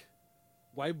Like,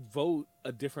 why vote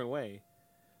a different way?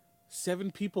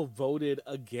 7 people voted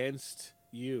against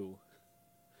you.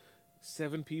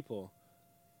 7 people.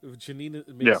 Janine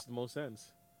makes the most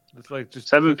sense. It's like just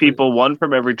 7 people, 1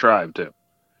 from every tribe too.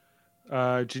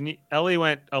 Ellie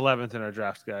went 11th in our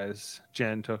draft, guys.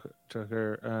 Jen took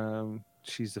her.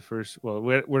 She's the first. Well,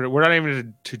 we're not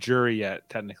even to jury yet,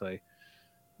 technically,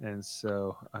 and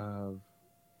so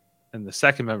and the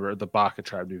second member of the Baka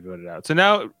tribe to be voted out. So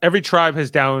now every tribe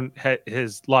has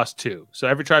lost 2. So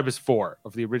every tribe is 4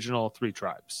 of the original 3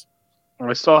 tribes.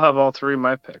 I still have all 3 of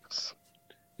my picks.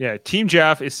 Yeah, Team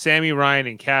Jeff is Sammy, Ryan,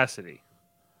 and Cassidy.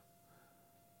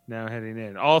 Now heading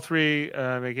in. All 3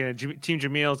 making it. Team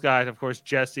Jamil's got, of course,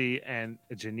 Jesse and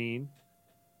Janine.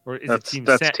 Or is it Team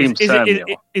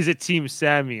Samuel? Is it Team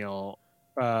Samuel?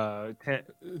 Or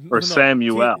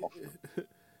Samuel?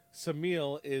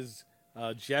 Samuel is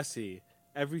Jesse.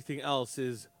 Everything else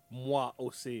is moi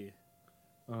aussi.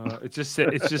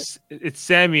 It's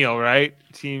Samuel, right?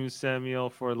 Team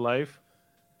Samuel for life.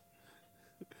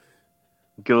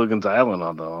 Gilligan's Island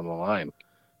on the line.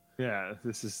 Yeah,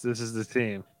 this is the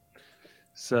team.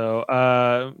 So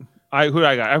who do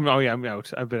I got? I'm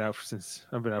out. I've been out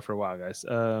for a while, guys.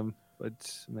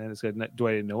 But man, it's got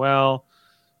Dwight and Noel.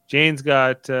 Jane's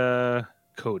got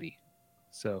Cody.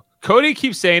 So Cody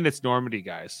keeps saying it's Normandy,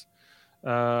 guys.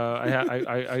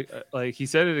 I like he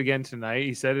said it again tonight.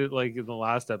 He said it like in the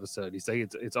last episode. He's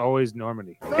like it's always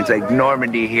Normandy. It's like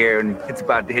Normandy here, and it's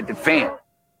about to hit the fan.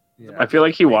 Yeah. I feel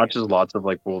like he watches lots of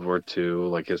like World War II,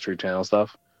 like History Channel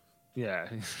stuff. Yeah,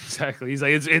 exactly. He's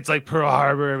like it's like Pearl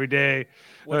Harbor every day.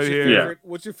 What's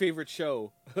your favorite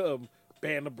show?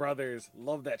 Band of Brothers.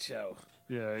 Love that show.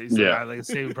 Yeah, he's like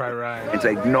Saving Private Ryan. It's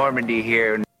like Normandy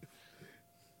here.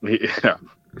 Yeah,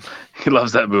 he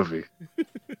loves that movie.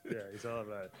 Yeah, he's all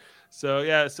about it. So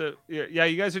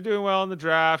you guys are doing well in the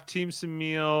draft. Team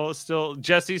Samil still,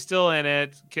 Jesse's still in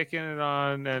it, kicking it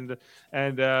on, and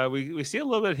we see a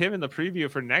little bit of him in the preview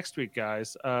for next week,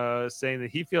 guys, saying that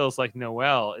he feels like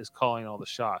Noel is calling all the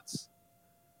shots.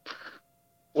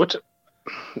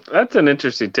 That's an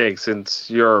interesting take since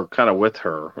you're kind of with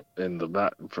her in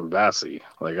from Bassie.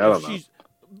 Like I don't know.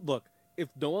 Look, if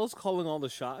Noel's calling all the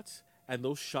shots and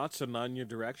those shots are not in your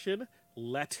direction,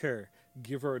 let her.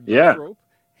 Give her a rope,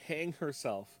 hang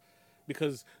herself,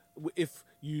 because if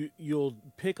you'll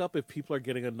pick up if people are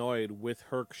getting annoyed with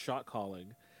her shot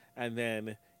calling, and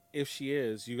then if she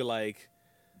is, you're like,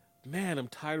 man, I'm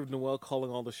tired of Noel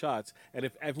calling all the shots, and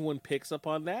if everyone picks up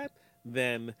on that,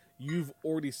 then you've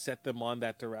already set them on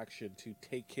that direction to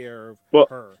take care of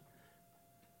her.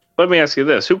 Let me ask you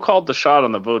this: who called the shot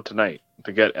on the vote tonight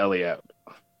to get Ellie out?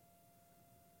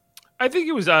 I think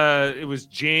it was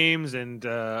James and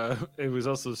it was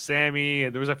also Sammy,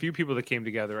 and there was a few people that came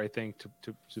together, I think,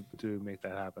 to make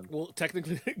that happen. Well,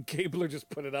 technically, Gabler just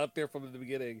put it out there from the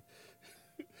beginning.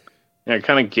 Yeah,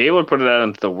 kind of Gabler put it out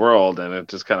into the world, and it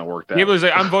just kind of worked out. Gabler's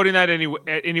like, I'm voting that any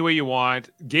way you want.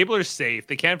 Gabler's safe.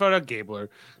 They can't vote out Gabler,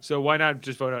 so why not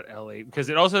just vote out Ellie? Because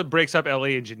it also breaks up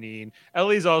Ellie and Janine.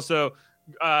 Ellie's also...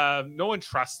 no one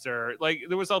trusts her. Like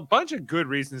there was a bunch of good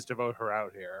reasons to vote her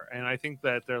out here, and I think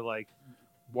that they're like,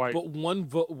 why? But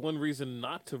one reason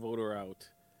not to vote her out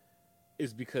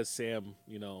is because Sam,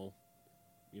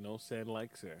 Sam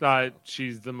likes her.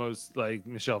 She's the most like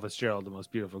Michelle Fitzgerald, the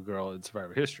most beautiful girl in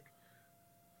Survivor history.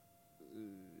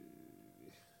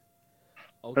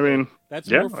 Okay. I mean, that's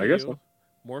yeah, more for I guess you. So.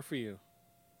 More for you.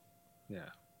 Yeah.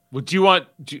 Well, do you want?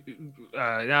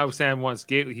 Now Sam wants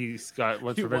He's got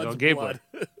wants revenge on Gabler.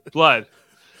 Blood.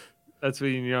 That's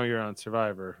when you know you're on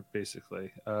Survivor,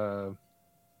 basically. You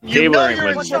know you're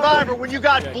in Survivor when you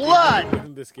got blood.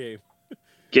 In this game,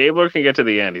 Gabler can get to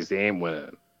the end. He ain't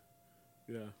winning.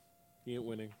 Yeah, he ain't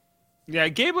winning. Yeah,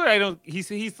 Gabler. I don't. He's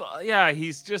He's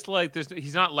just like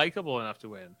he's not likable enough to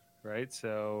win, right?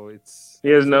 So he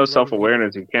has no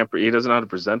self-awareness. He doesn't know how to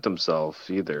present himself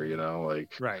either.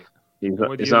 Right. He's you're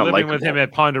not living likable. with him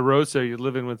at Ponderosa. You're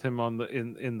living with him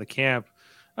in the camp.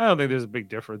 I don't think there's a big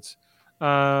difference.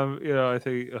 I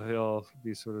think he'll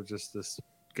be sort of just this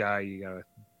guy you gotta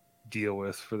deal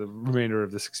with for the remainder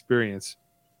of this experience,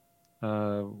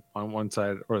 on one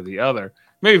side or the other.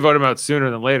 Maybe vote him out sooner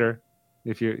than later,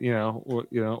 if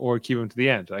or keep him to the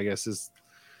end. I guess is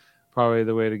probably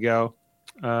the way to go.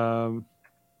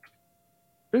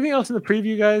 Anything else in the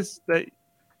preview, guys? That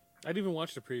I didn't even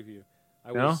watch the preview.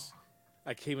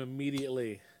 I came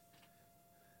immediately.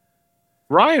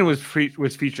 Ryan was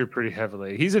featured pretty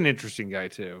heavily. He's an interesting guy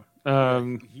too.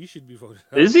 He should be voted.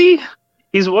 Is he?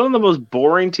 He's one of the most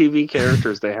boring TV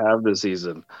characters they have this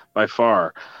season by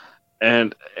far.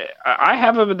 And I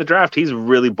have him in the draft. He's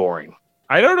really boring.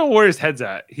 I don't know where his head's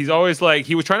at. He's always like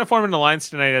he was trying to form an alliance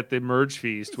tonight at the merge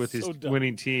feast with his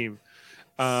winning team.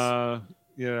 And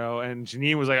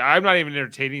Janine was like, "I'm not even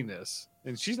entertaining this,"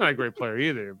 and she's not a great player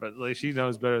either. But like she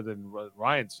knows better than what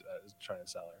Ryan's trying to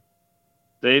sell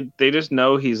her. They just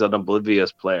know he's an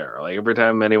oblivious player. Like every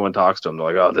time anyone talks to him, they're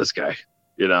like, "Oh, this guy,"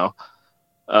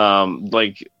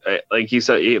 Like he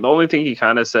said, the only thing he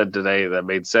kind of said today that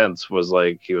made sense was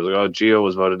like he was like, "Oh, Gio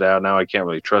was voted out. Now I can't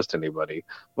really trust anybody."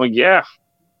 I'm like, yeah,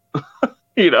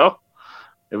 they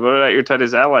voted out your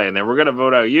tightest ally, and then we're gonna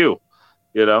vote out you.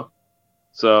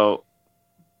 So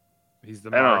he's the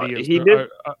Marty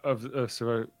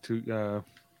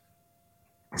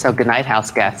So good night,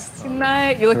 house guests. Good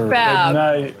night. You look bad.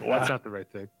 That's not the right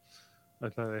thing. I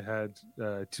thought I had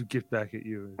to get back at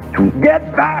you. To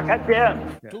get back at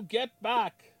them. Yeah. To get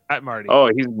back at Marty. Oh,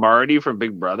 he's Marty from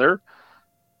Big Brother.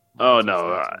 Oh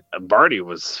no, Marty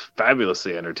was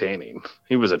fabulously entertaining.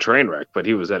 He was a train wreck, but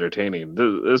he was entertaining.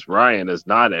 This Ryan is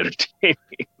not entertaining.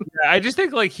 Yeah, I just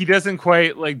think like he doesn't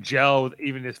quite like gel with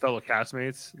even his fellow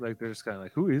castmates. Like they're just kind of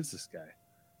like, who is this guy?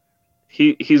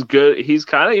 He's good. He's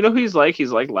kind of he's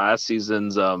like last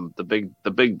season's the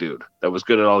big dude that was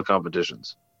good at all the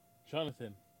competitions.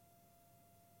 Jonathan.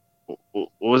 What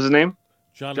was his name?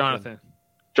 Jonathan.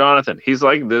 He's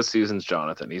like this season's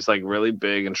Jonathan. He's like really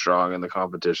big and strong in the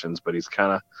competitions, but he's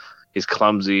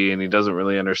clumsy and he doesn't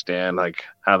really understand like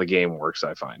how the game works,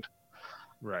 I find.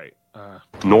 Right.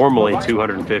 Normally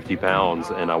 250 pounds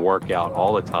and I work out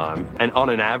all the time. And on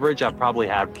an average, I probably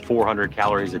have 400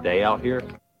 calories a day out here.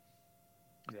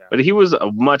 Yeah. But he was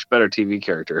a much better TV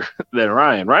character than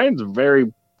Ryan. Ryan's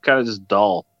very kind of just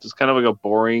dull, just kind of like a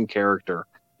boring character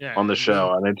on the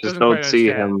show. And I just don't see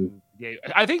him. Yeah,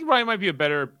 I think Ryan might be a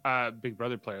better Big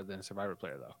Brother player than a Survivor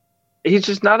player, though. He's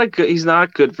just not he's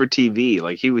not good for TV.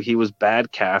 Like he was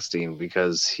bad casting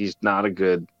because he's not a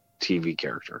good TV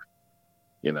character.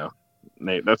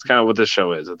 That's kind of what this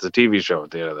show is. It's a TV show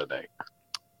at the end of the day.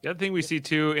 The other thing we see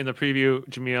too in the preview,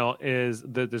 Jamil, is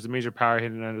that there's a major power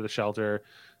hidden under the shelter.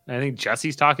 And I think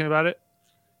Jesse's talking about it.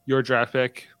 Your draft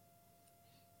pick.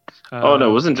 No,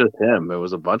 it wasn't just him. It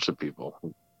was a bunch of people.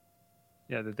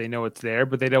 Yeah, that they know it's there,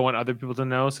 but they don't want other people to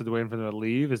know, so they're waiting for them to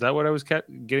leave. Is that what I was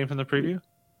getting from the preview?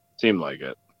 Seemed like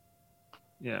it.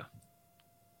 Yeah.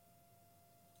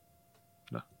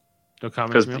 No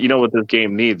comments. Because you know what this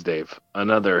game needs, Dave?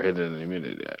 Another hidden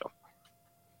immunity idol.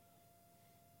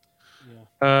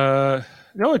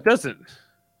 No, it doesn't.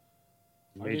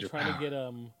 Are they trying to get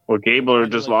Well, Gabler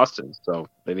just lost it, so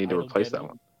they need to replace that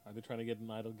one. Are they trying to get an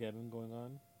Idlegeddon going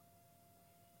on?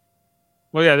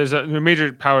 Well, yeah, there's a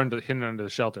major power hidden under the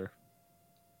shelter.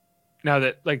 Now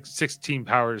that like 16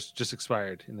 powers just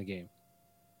expired in the game.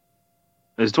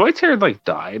 Is Dwight's hair like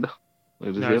dyed?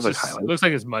 Does he have, highlights? Looks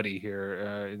like it's muddy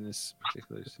here in this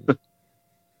particular scene.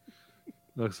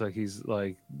 Looks like he's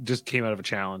like just came out of a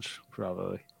challenge,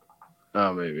 probably.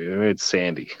 Oh, maybe it's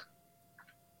sandy.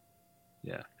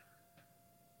 Yeah.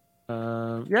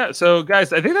 So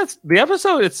guys, I think that's the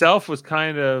episode itself was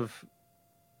kind of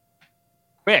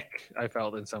quick. I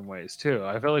felt in some ways too.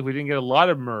 I felt like we didn't get a lot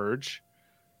of merge.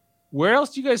 Where else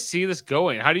do you guys see this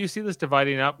going? How do you see this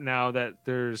dividing up now that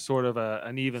there's sort of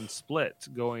an even split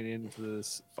going into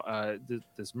this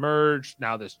this merge?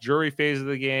 Now this jury phase of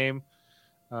the game.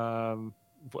 What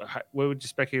would you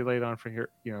speculate on from here?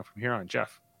 From here on,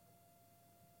 Jeff.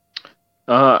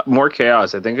 More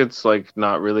chaos. I think it's like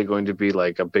not really going to be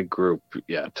like a big group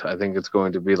yet. I think it's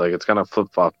going to be like it's kind of flip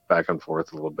flop back and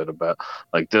forth a little bit about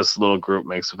like this little group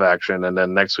makes a faction and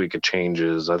then next week it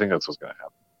changes. I think that's what's going to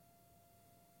happen.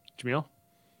 Jamil?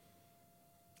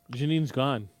 Janine's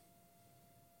gone.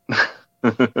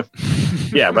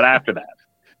 Yeah, but after that.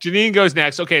 Janine goes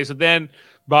next. Okay, so then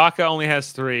Baca only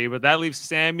has 3, but that leaves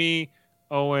Sammy,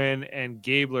 Owen, and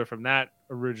Gabler from that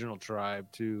original tribe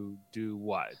to do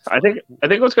what? I think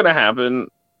what's going to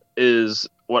happen is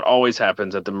what always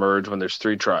happens at the merge when there's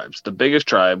 3 tribes. The biggest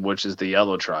tribe, which is the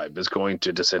yellow tribe, is going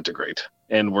to disintegrate.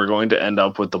 And we're going to end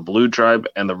up with the blue tribe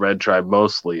and the red tribe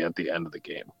mostly at the end of the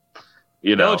game.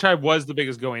 The yellow tribe was the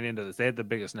biggest going into this. They had the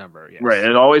biggest number. Yes. Right.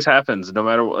 It always happens. No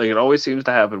matter what, it always seems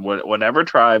to happen. Whatever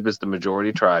tribe is the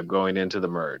majority tribe going into the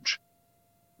merge,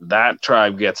 that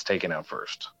tribe gets taken out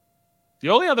first. The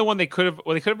only other one they could have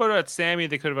voted out Sammy.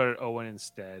 They could have voted Owen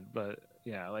instead. But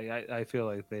yeah, like I feel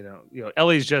like they don't.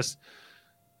 Ellie's just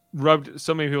rubbed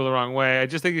so many people the wrong way. I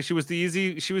just think she was the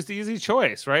easy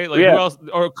choice, right? Like who else?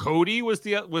 Or Cody was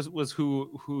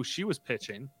who she was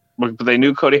pitching. But they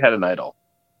knew Cody had an idol.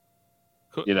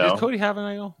 Does Cody have an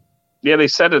idol? Yeah, they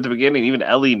said at the beginning. Even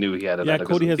Ellie knew he had an idol.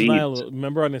 Yeah, Cody has an idol.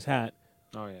 Remember on his hat.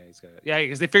 Oh yeah, he's got it. Yeah,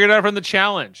 because they figured it out from the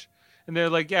challenge. And they're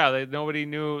like, nobody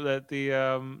knew that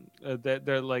that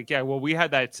they're like, well, we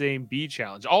had that same bee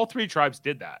challenge. All 3 tribes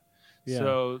did that. Yeah.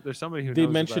 So there's somebody who they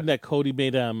knows mentioned about that Cody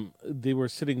made they were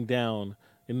sitting down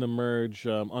in the merge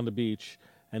on the beach,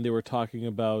 and they were talking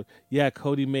about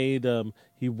Cody made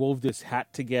he wove this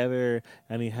hat together,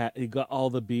 and he got all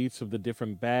the beats of the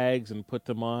different bags and put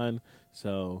them on.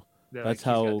 So that's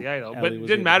how the idol. Ellie But it was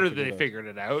didn't able matter to that they figure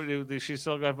figured it out. She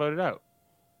still got voted out.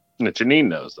 Janine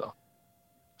knows though.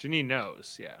 Janine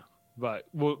knows, yeah. But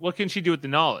what can she do with the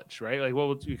knowledge, right? Like,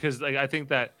 because like I think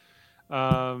that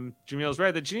Jamil's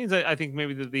right. That Janine's, I think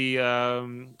maybe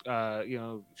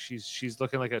she's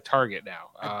looking like a target now.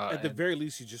 At the very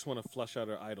least, you just want to flush out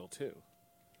her idol too.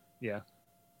 Yeah.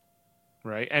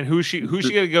 Right. And who's she going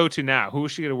to go to now? Who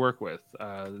is she going to work with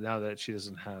now that she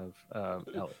doesn't have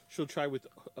Ellie? She'll try with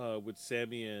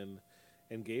Sammy and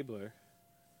Gabler.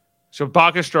 She'll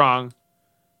Baka Strong,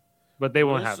 but they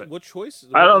won't have it. What choice?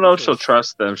 I don't know if she'll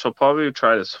trust them. She'll probably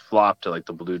try to flop to like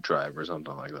the Blue Tribe or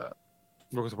something like that.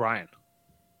 Work with Ryan.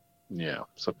 Yeah,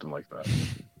 something like that.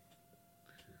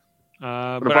 But it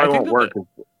I probably think won't work.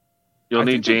 You'll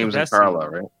need James and Carla,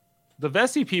 right? The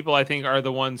Vessi people, I think, are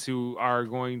the ones who are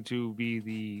going to be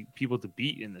the people to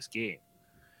beat in this game.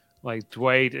 Like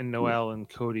Dwight and Noel and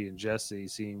Cody and Jesse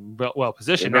seem well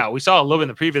positioned now. We saw a little bit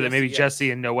in the preview that maybe Jesse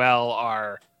and Noel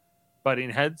are butting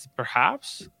heads,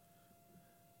 perhaps.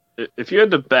 If you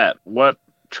had to bet, what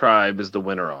tribe is the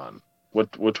winner on?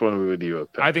 Which one would you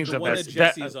have picked? I think the one that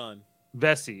Jesse's on.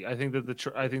 Vessi. I think that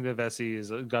Vessi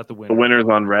is got the winner. The winner's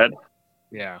on red.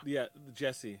 Yeah. Yeah,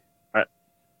 Jesse.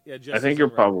 I think you're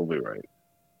probably right,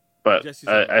 but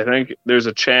I think there's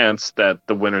a chance that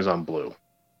the winner's on blue,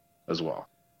 as well,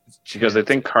 because I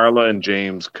think Carla and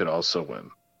James could also win.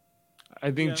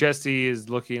 I think Jesse is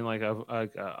looking like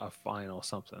a final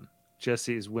something.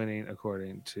 Jesse is winning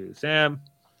according to Sam.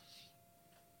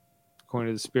 According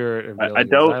to the spirit of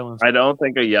I don't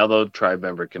think a yellow tribe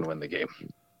member can win the game.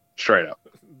 Straight up.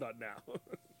 Not now.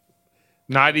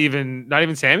 Not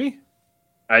even Sammy?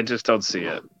 I just don't see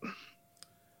it.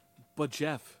 But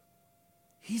Jeff,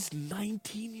 he's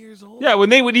 19 years old. Yeah, when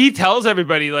he tells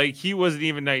everybody like he wasn't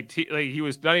even 19, like he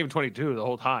was not even 22 the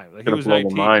whole time. Like he was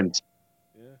 19. Minds.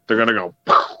 Yeah. They're gonna go.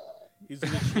 He's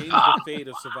gonna change the fate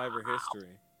of Survivor history.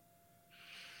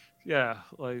 Yeah,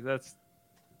 like that's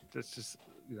just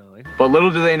like. But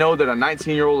little do they know that a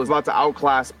 19-year-old is about to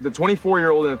outclass the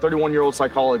 24-year-old and a 31-year-old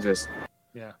psychologist.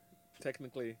 Yeah,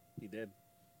 technically, he did.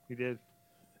 He did.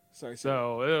 Sorry.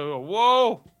 So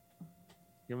whoa.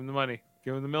 Give him the money.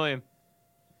 Give him the $1 million.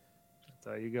 That's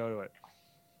how you go to it.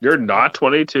 You're not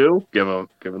 22? Give him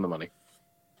the money.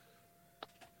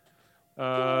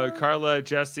 Carla,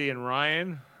 Jesse, and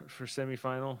Ryan for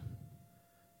semifinal.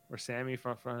 Or Sammy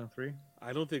for final 3.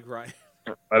 I don't think Ryan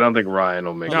Ryan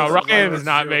will make it. No, Ryan is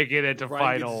not making it to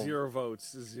final. Gets 0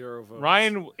 votes. 0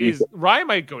 votes. Ryan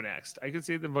might go next. I could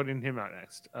see them voting him out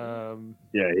next.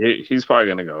 Yeah, he's probably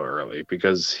gonna go early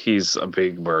because he's a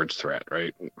big merge threat,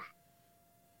 right?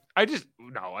 I just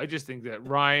think that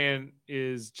Ryan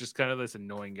is just kind of this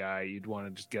annoying guy you'd want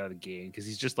to just get out of the game because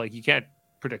he's just like you can't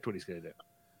predict what he's going to do.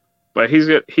 But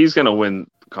he's going to win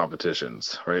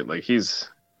competitions, right? Like he's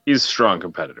a strong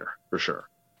competitor for sure.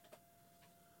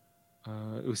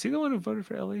 Was he the one who voted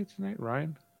for Ellie tonight,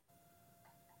 Ryan?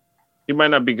 He might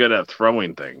not be good at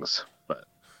throwing things, but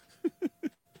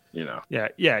you know.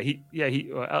 He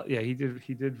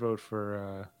did vote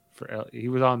for Ellie. He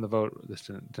was on the vote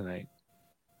tonight.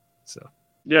 So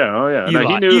yeah, Eli, no,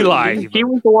 he knew Eli. He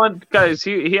was the one, guys.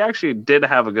 He actually did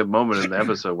have a good moment in the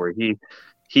episode where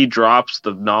he drops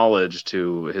the knowledge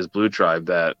to his Blue Tribe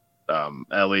that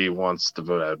Ellie wants to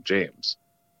vote out James,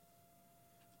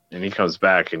 and he comes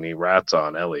back and he rats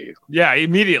on Ellie. Yeah,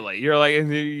 immediately. You're like, and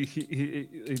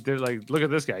they're like, look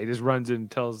at this guy. He just runs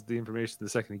and tells the information the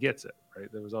second he gets it.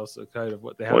 Right. There was also kind of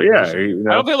what they have. Well, yeah,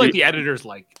 I don't feel like the editors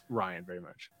like Ryan very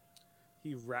much.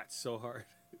 He rats so hard.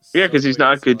 Yeah, because he's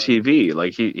not good TV.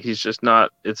 Like he's just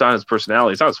not. It's not his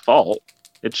personality. It's not his fault.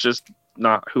 It's just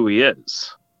not who he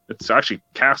is. It's actually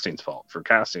casting's fault for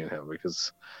casting him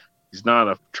because he's not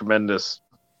a tremendous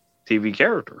TV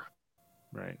character.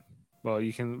 Right. Well,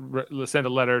 you can send a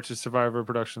letter to Survivor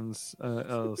Productions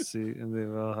LLC, and they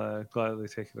will gladly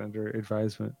take it under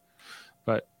advisement.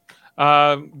 But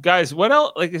guys, what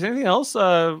else? Like, is anything else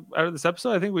out of this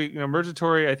episode? I think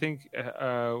Mergatory. I think.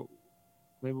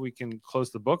 Maybe we can close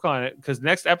the book on it because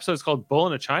next episode is called Bull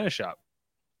in a China Shop,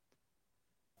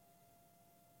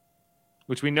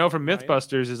 which we know from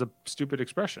Mythbusters is a stupid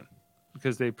expression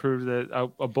because they proved that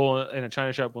a bull in a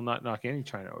China shop will not knock any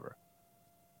China over.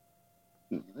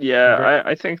 Yeah,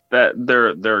 I think that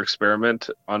their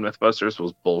experiment on Mythbusters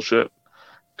was bullshit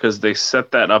because they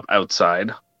set that up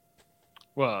outside.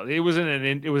 Well, it was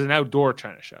an outdoor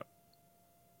China shop.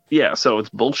 Yeah, so it's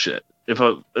bullshit. If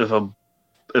a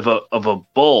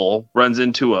bull runs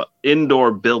into an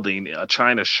indoor building, a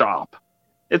China shop,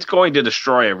 it's going to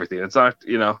destroy everything. It's not,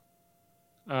 because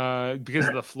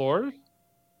of the floor.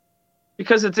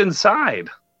 Because it's inside.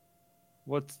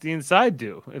 What's the inside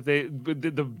do? If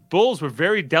the bulls were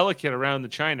very delicate around the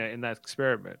China in that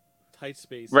experiment. Tight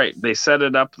space. Right. They set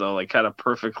it up though, like kind of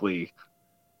perfectly,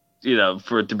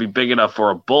 for it to be big enough for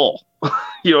a bull.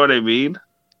 You know what I mean?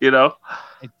 I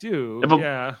do.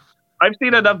 Yeah. I've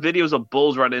seen enough videos of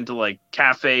bulls run into like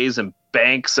cafes and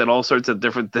banks and all sorts of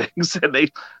different things, and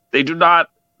they do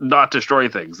not destroy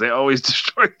things. They always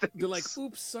destroy things. They're like,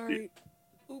 oops, sorry.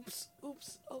 Oops.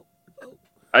 Oh.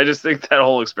 I just think that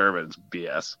whole experiment is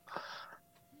BS.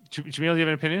 Jamil, do you have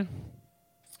an opinion?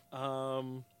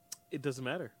 It doesn't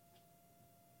matter.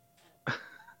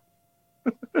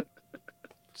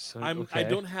 Okay. I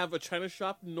don't have a China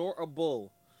shop nor a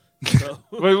bull. So.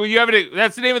 Well,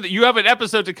 that's the name of you have an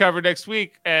episode to cover next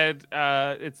week, and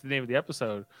it's the name of the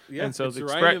episode. Yeah, and so it's a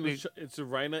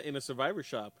rhino in a survivor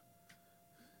shop.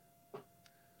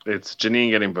 It's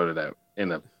Janine getting voted out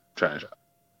in a China shop.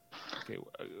 Okay,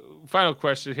 final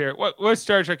question here. What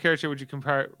Star Trek character would you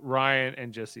compare Ryan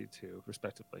and Jesse to,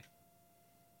 respectively?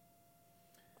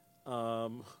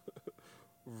 Ryan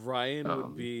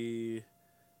would be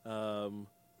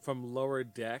from Lower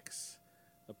Decks,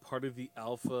 a part of the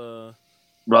Alpha.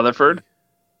 Rutherford?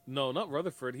 No, not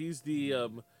Rutherford. He's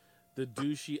the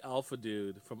douchey Alpha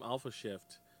dude from Alpha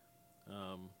Shift.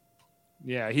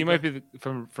 Yeah, he might be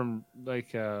from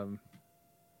like the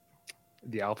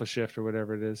Alpha Shift or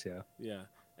whatever it is. Yeah. Yeah,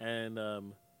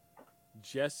 and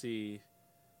Jesse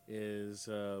is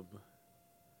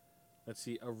let's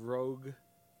see, a rogue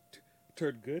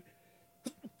turned good.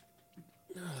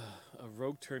 A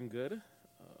rogue turned good.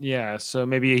 Yeah, so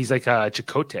maybe he's like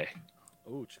Chakotay.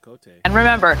 Oh, Chakotay. And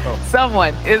remember,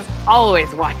 someone is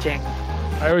always watching.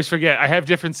 I always forget. I have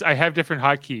different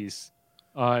hotkeys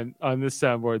on this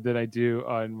soundboard than I do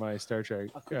on my Star Trek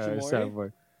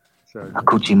soundboard. So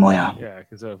Akuchimoya. Yeah,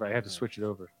 because if I have to switch it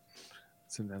over,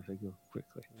 sometimes I go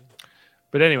quickly.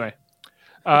 But anyway,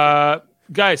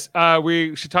 guys,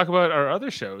 we should talk about our other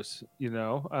shows.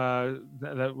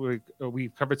 That we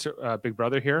covered Big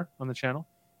Brother here on the channel.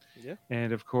 Yeah.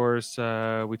 And of course,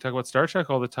 we talk about Star Trek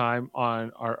all the time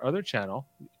on our other channel.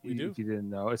 We do. If you didn't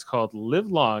know, it's called Live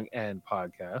Long and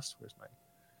Podcast. Where's my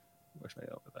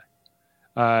over there?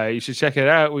 You should check it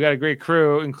out. We got a great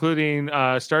crew, including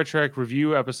Star Trek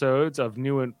review episodes of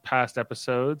new and past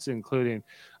episodes, including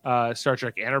Star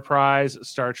Trek Enterprise,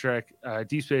 Star Trek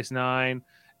Deep Space Nine,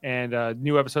 and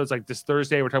new episodes like this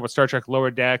Thursday. We're talking about Star Trek Lower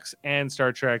Decks and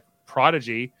Star Trek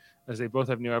Prodigy, as they both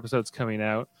have new episodes coming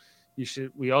out.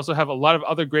 We also have a lot of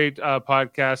other great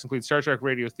podcasts, including Star Trek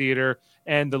Radio Theater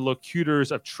and the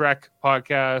Locutors of Trek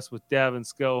podcast with Davin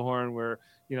Skellhorn, where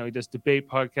he does debate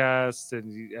podcasts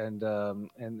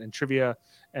and trivia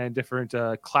and different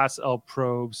Class L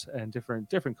probes and different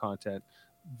content.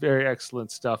 Very excellent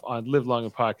stuff on Live Long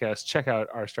and Podcast. Check out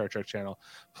our Star Trek channel.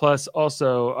 Plus,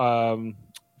 also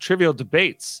Trivial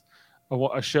Debates,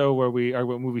 a show where we are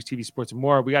about movies, TV, sports, and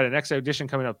more. We got an next edition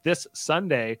coming up this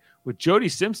Sunday with Jody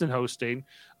Simpson hosting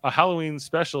a Halloween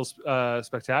special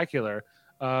spectacular.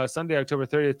 Sunday, October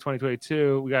 30th,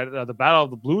 2022. We got the Battle of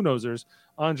the Blue Nosers,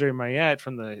 Andre Mayette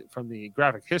from the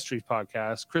Graphic History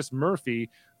podcast, Chris Murphy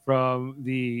from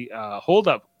the Hold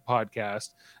Up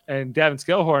podcast, and Davin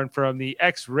Skellhorn from the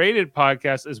X-Rated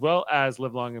podcast, as well as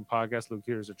Live Long and Podcast,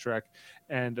 Locutors of Trek,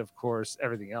 and of course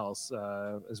everything else,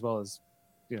 as well as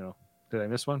did I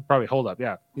miss one? Probably Hold Up.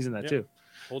 Yeah, he's in that too.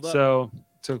 Hold Up. So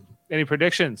any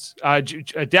predictions?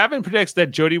 Davin predicts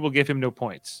that Jody will give him no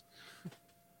points.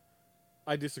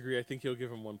 I disagree. I think he'll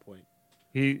give him 1 point.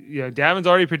 Davin's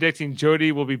already predicting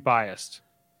Jody will be biased.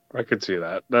 I could see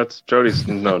that. That's Jody's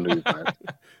no new.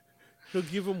 He'll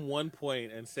give him 1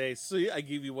 point and say, "See, I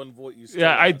give you 1 vote."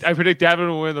 I predict Davin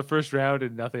will win the first round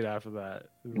and nothing after that.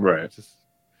 Right.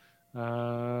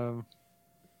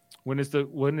 When is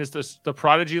the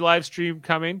Prodigy live stream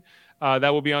coming? That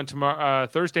will be on tomorrow,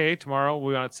 Thursday. Tomorrow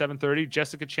we'll be on at 7:30.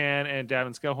 Jessica Chan and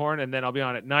Davin Skellhorn, and then I'll be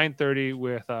on at 9:30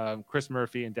 with Chris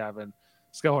Murphy and Davin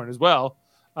Skellhorn as well.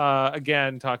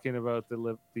 Again, talking about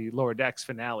the Lower Decks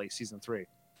finale, season 3.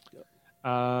 Yep.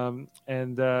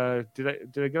 Did I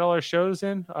get all our shows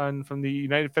in from the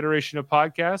United Federation of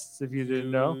Podcasts? If you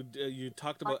didn't know, you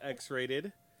talked about X-Rated.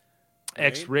 Right?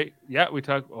 X-Rated, yeah, we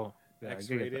talked. Oh, yeah,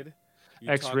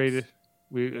 X-Rated.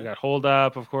 We got Hold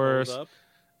Up, of course. Hold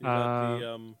Up. You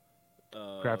got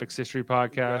Graphics History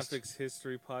Podcast. Graphics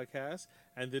History Podcast.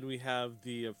 And then we have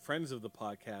the Friends of the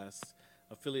Podcast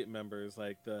affiliate members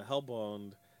like the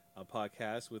Hellbound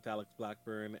podcast with Alex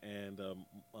Blackburn and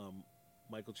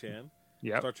Michael Chan.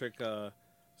 Yep. Star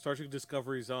Trek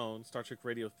Discovery Zone, Star Trek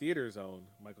Radio Theater Zone,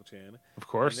 Michael Chan. Of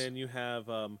course. And then you have,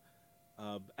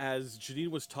 as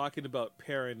Janine was talking about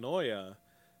paranoia,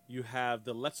 you have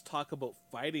the Let's Talk About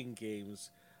Fighting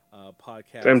Games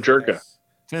podcast. Sam Jerka.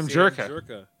 Sam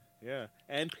Jerka. Yeah.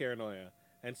 And Paranoia.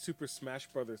 And Super Smash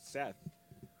Brothers Seth.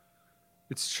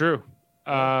 It's true.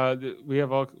 We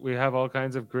have all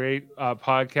kinds of great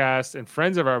podcasts and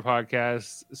friends of our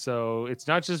podcasts. So it's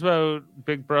not just about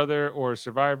Big Brother or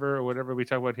Survivor or whatever we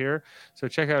talk about here. So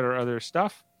check out our other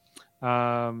stuff.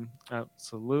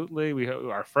 Absolutely, we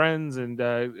are friends, and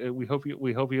we hope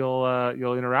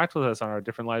you'll interact with us on our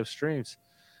different live streams.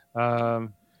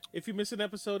 If you miss an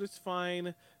episode, it's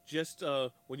fine. Just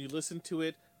when you listen to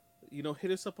it,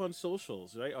 hit us up on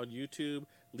socials, right? On YouTube,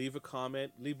 leave a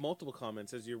comment, leave multiple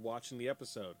comments as you're watching the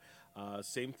episode.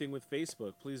 Same thing with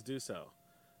Facebook. Please do so.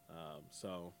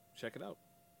 So check it out.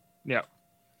 Yeah.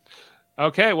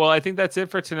 Okay, well, I think that's it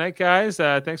for tonight, guys.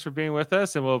 Thanks for being with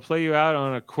us, and we'll play you out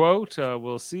on a quote.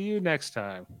 We'll see you next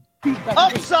time.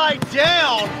 Upside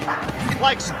down,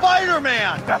 like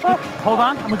Spider-Man. Hold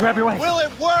on, I'm gonna grab your waist. Will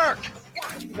it work?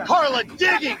 Carla,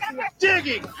 digging.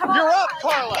 You're up,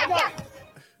 Carla.